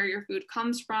about where your food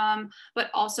comes from, but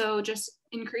also just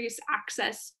increase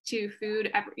access to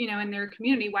food, in their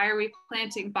community. Why are we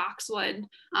planting boxwood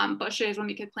bushes when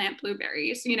we could plant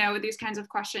blueberries? These kinds of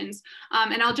questions.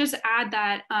 And I'll just add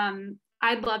that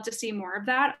I'd love to see more of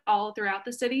that all throughout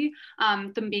the city.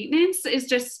 The maintenance is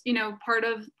just, part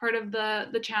of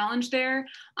the challenge there.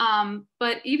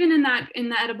 But even in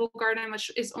the edible garden, which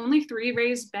is only 3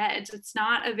 raised beds, it's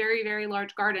not a very, very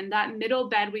large garden. That middle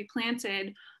bed we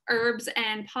planted herbs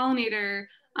and pollinator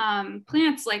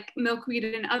plants like milkweed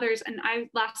and others. And I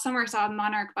last summer saw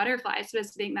monarch butterflies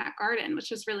visiting that garden,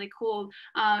 which is really cool.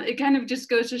 It kind of just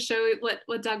goes to show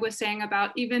what Doug was saying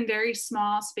about even very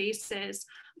small spaces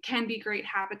can be great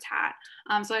habitat.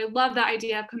 So I love the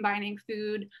idea of combining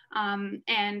food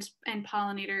and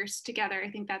pollinators together.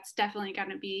 I think that's definitely going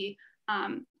to be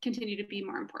continue to be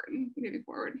more important moving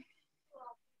forward.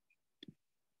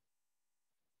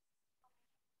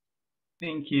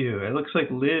 Thank you. It looks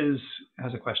like Liz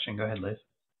has a question. Go ahead, Liz.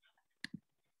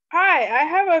 Hi, I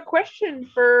have a question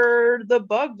for the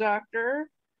bug doctor.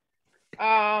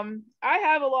 I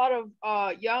have a lot of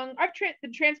I've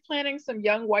been transplanting some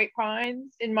young white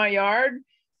pines in my yard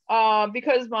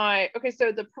because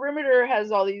so the perimeter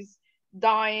has all these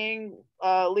dying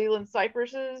Leland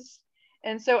cypresses.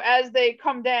 And so as they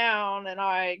come down and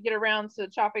I get around to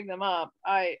chopping them up,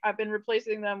 I've been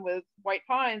replacing them with white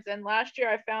pines. And last year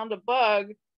I found a bug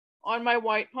on my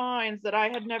white pines that I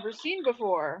had never seen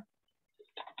before.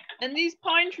 And these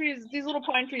little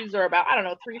pine trees are about,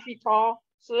 3 feet tall.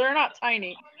 So they're not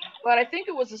tiny, but I think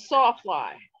it was a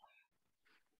sawfly.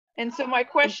 And so my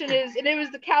question is, and it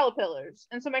was the caterpillars.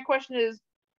 And so my question is,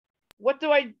 what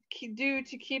do I do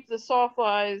to keep the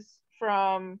sawflies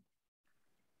from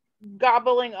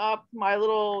gobbling up my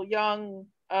little young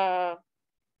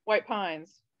white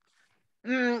pines?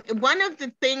 One of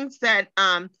the things that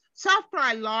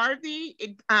sawfly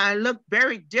larvae look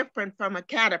very different from a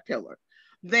caterpillar.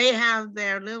 They have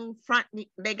their little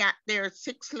they got their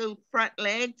 6 little front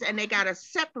legs, and they got a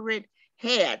separate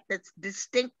head that's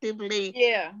distinctively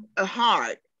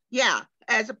hard. Yeah,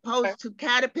 as opposed to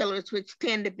caterpillars, which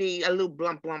tend to be a little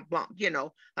blump,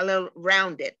 a little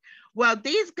rounded. Well,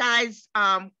 these guys,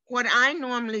 what I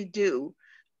normally do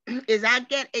is I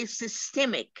get a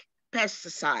systemic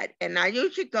pesticide, and I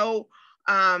usually go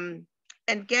and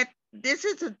get, this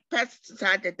is a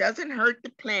pesticide that doesn't hurt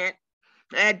the plant.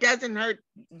 It doesn't hurt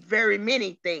very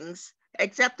many things,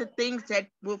 except the things that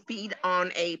will feed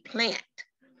on a plant.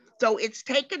 So it's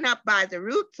taken up by the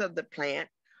roots of the plant.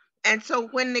 And so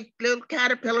when the little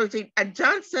caterpillars eat,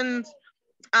 Johnson's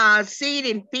seed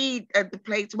and feed at the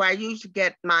place where I usually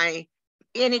get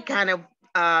any kind of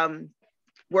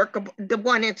workable, the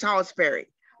one in Salisbury.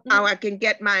 I can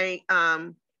get my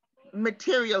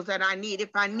materials that I need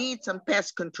if I need some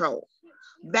pest control.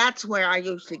 That's where I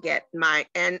usually get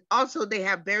and also they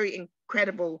have very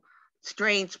incredible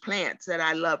strange plants that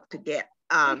I love to get.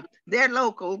 They're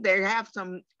local. They have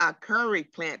some curry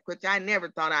plant, which I never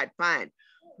thought I'd find,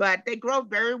 but they grow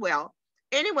very well.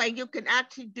 Anyway, you can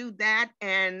actually do that,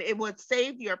 and it would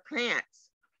save your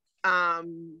plants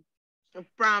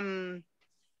from,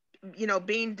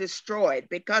 being destroyed,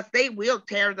 because they will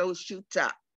tear those shoots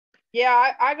up.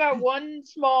 Yeah, I got one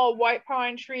small white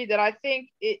pine tree that I think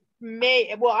it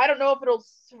may, well, I don't know if it'll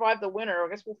survive the winter. I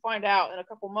guess we'll find out in a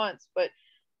couple months. But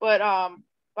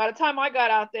by the time I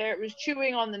got out there, it was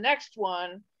chewing on the next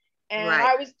one. And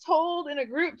I was told in a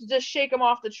group to just shake them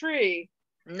off the tree.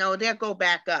 No, they'll go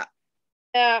back up.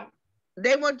 Yeah.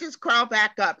 They will just crawl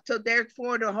back up. So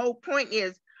therefore, the whole point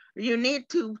is you need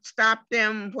to stop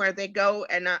them where they go.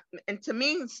 And to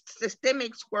me,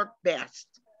 systemics work best.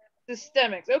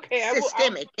 Systemics, okay.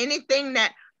 Systemic, anything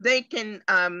that they can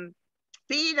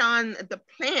feed on the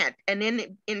plant, and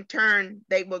then in turn,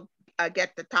 they will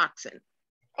get the toxin.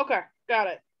 Okay, got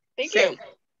it. Thank you. Safe,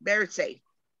 very safe.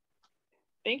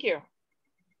 Thank you.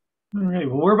 All right,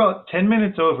 well, we're about 10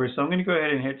 minutes over, so I'm going to go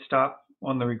ahead and hit stop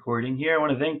on the recording here. I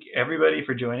want to thank everybody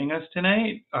for joining us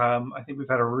tonight. I think we've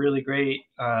had a really great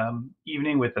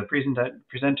evening with the presenters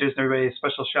and everybody.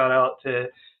 Special shout out to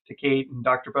Kate and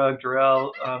Dr. Bug,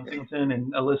 Jarrell, Singleton,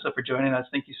 and Alyssa for joining us.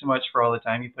 Thank you so much for all the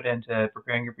time you put into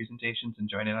preparing your presentations and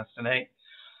joining us tonight.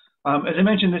 As I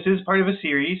mentioned, this is part of a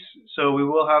series, so we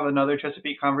will have another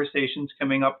Chesapeake Conversations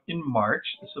coming up in March.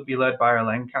 This will be led by our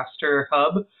Lancaster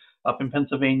hub up in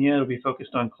Pennsylvania. It'll be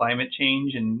focused on climate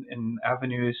change and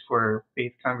avenues for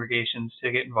faith congregations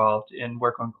to get involved in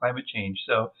work on climate change.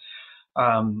 So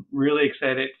really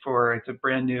excited for, it's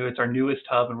our newest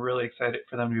hub, and really excited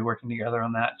for them to be working together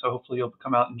on that. So hopefully you'll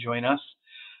come out and join us.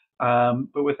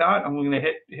 But with that, I'm going to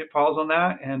hit pause on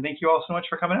that, and thank you all so much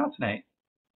for coming out tonight.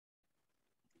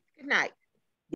 Good night.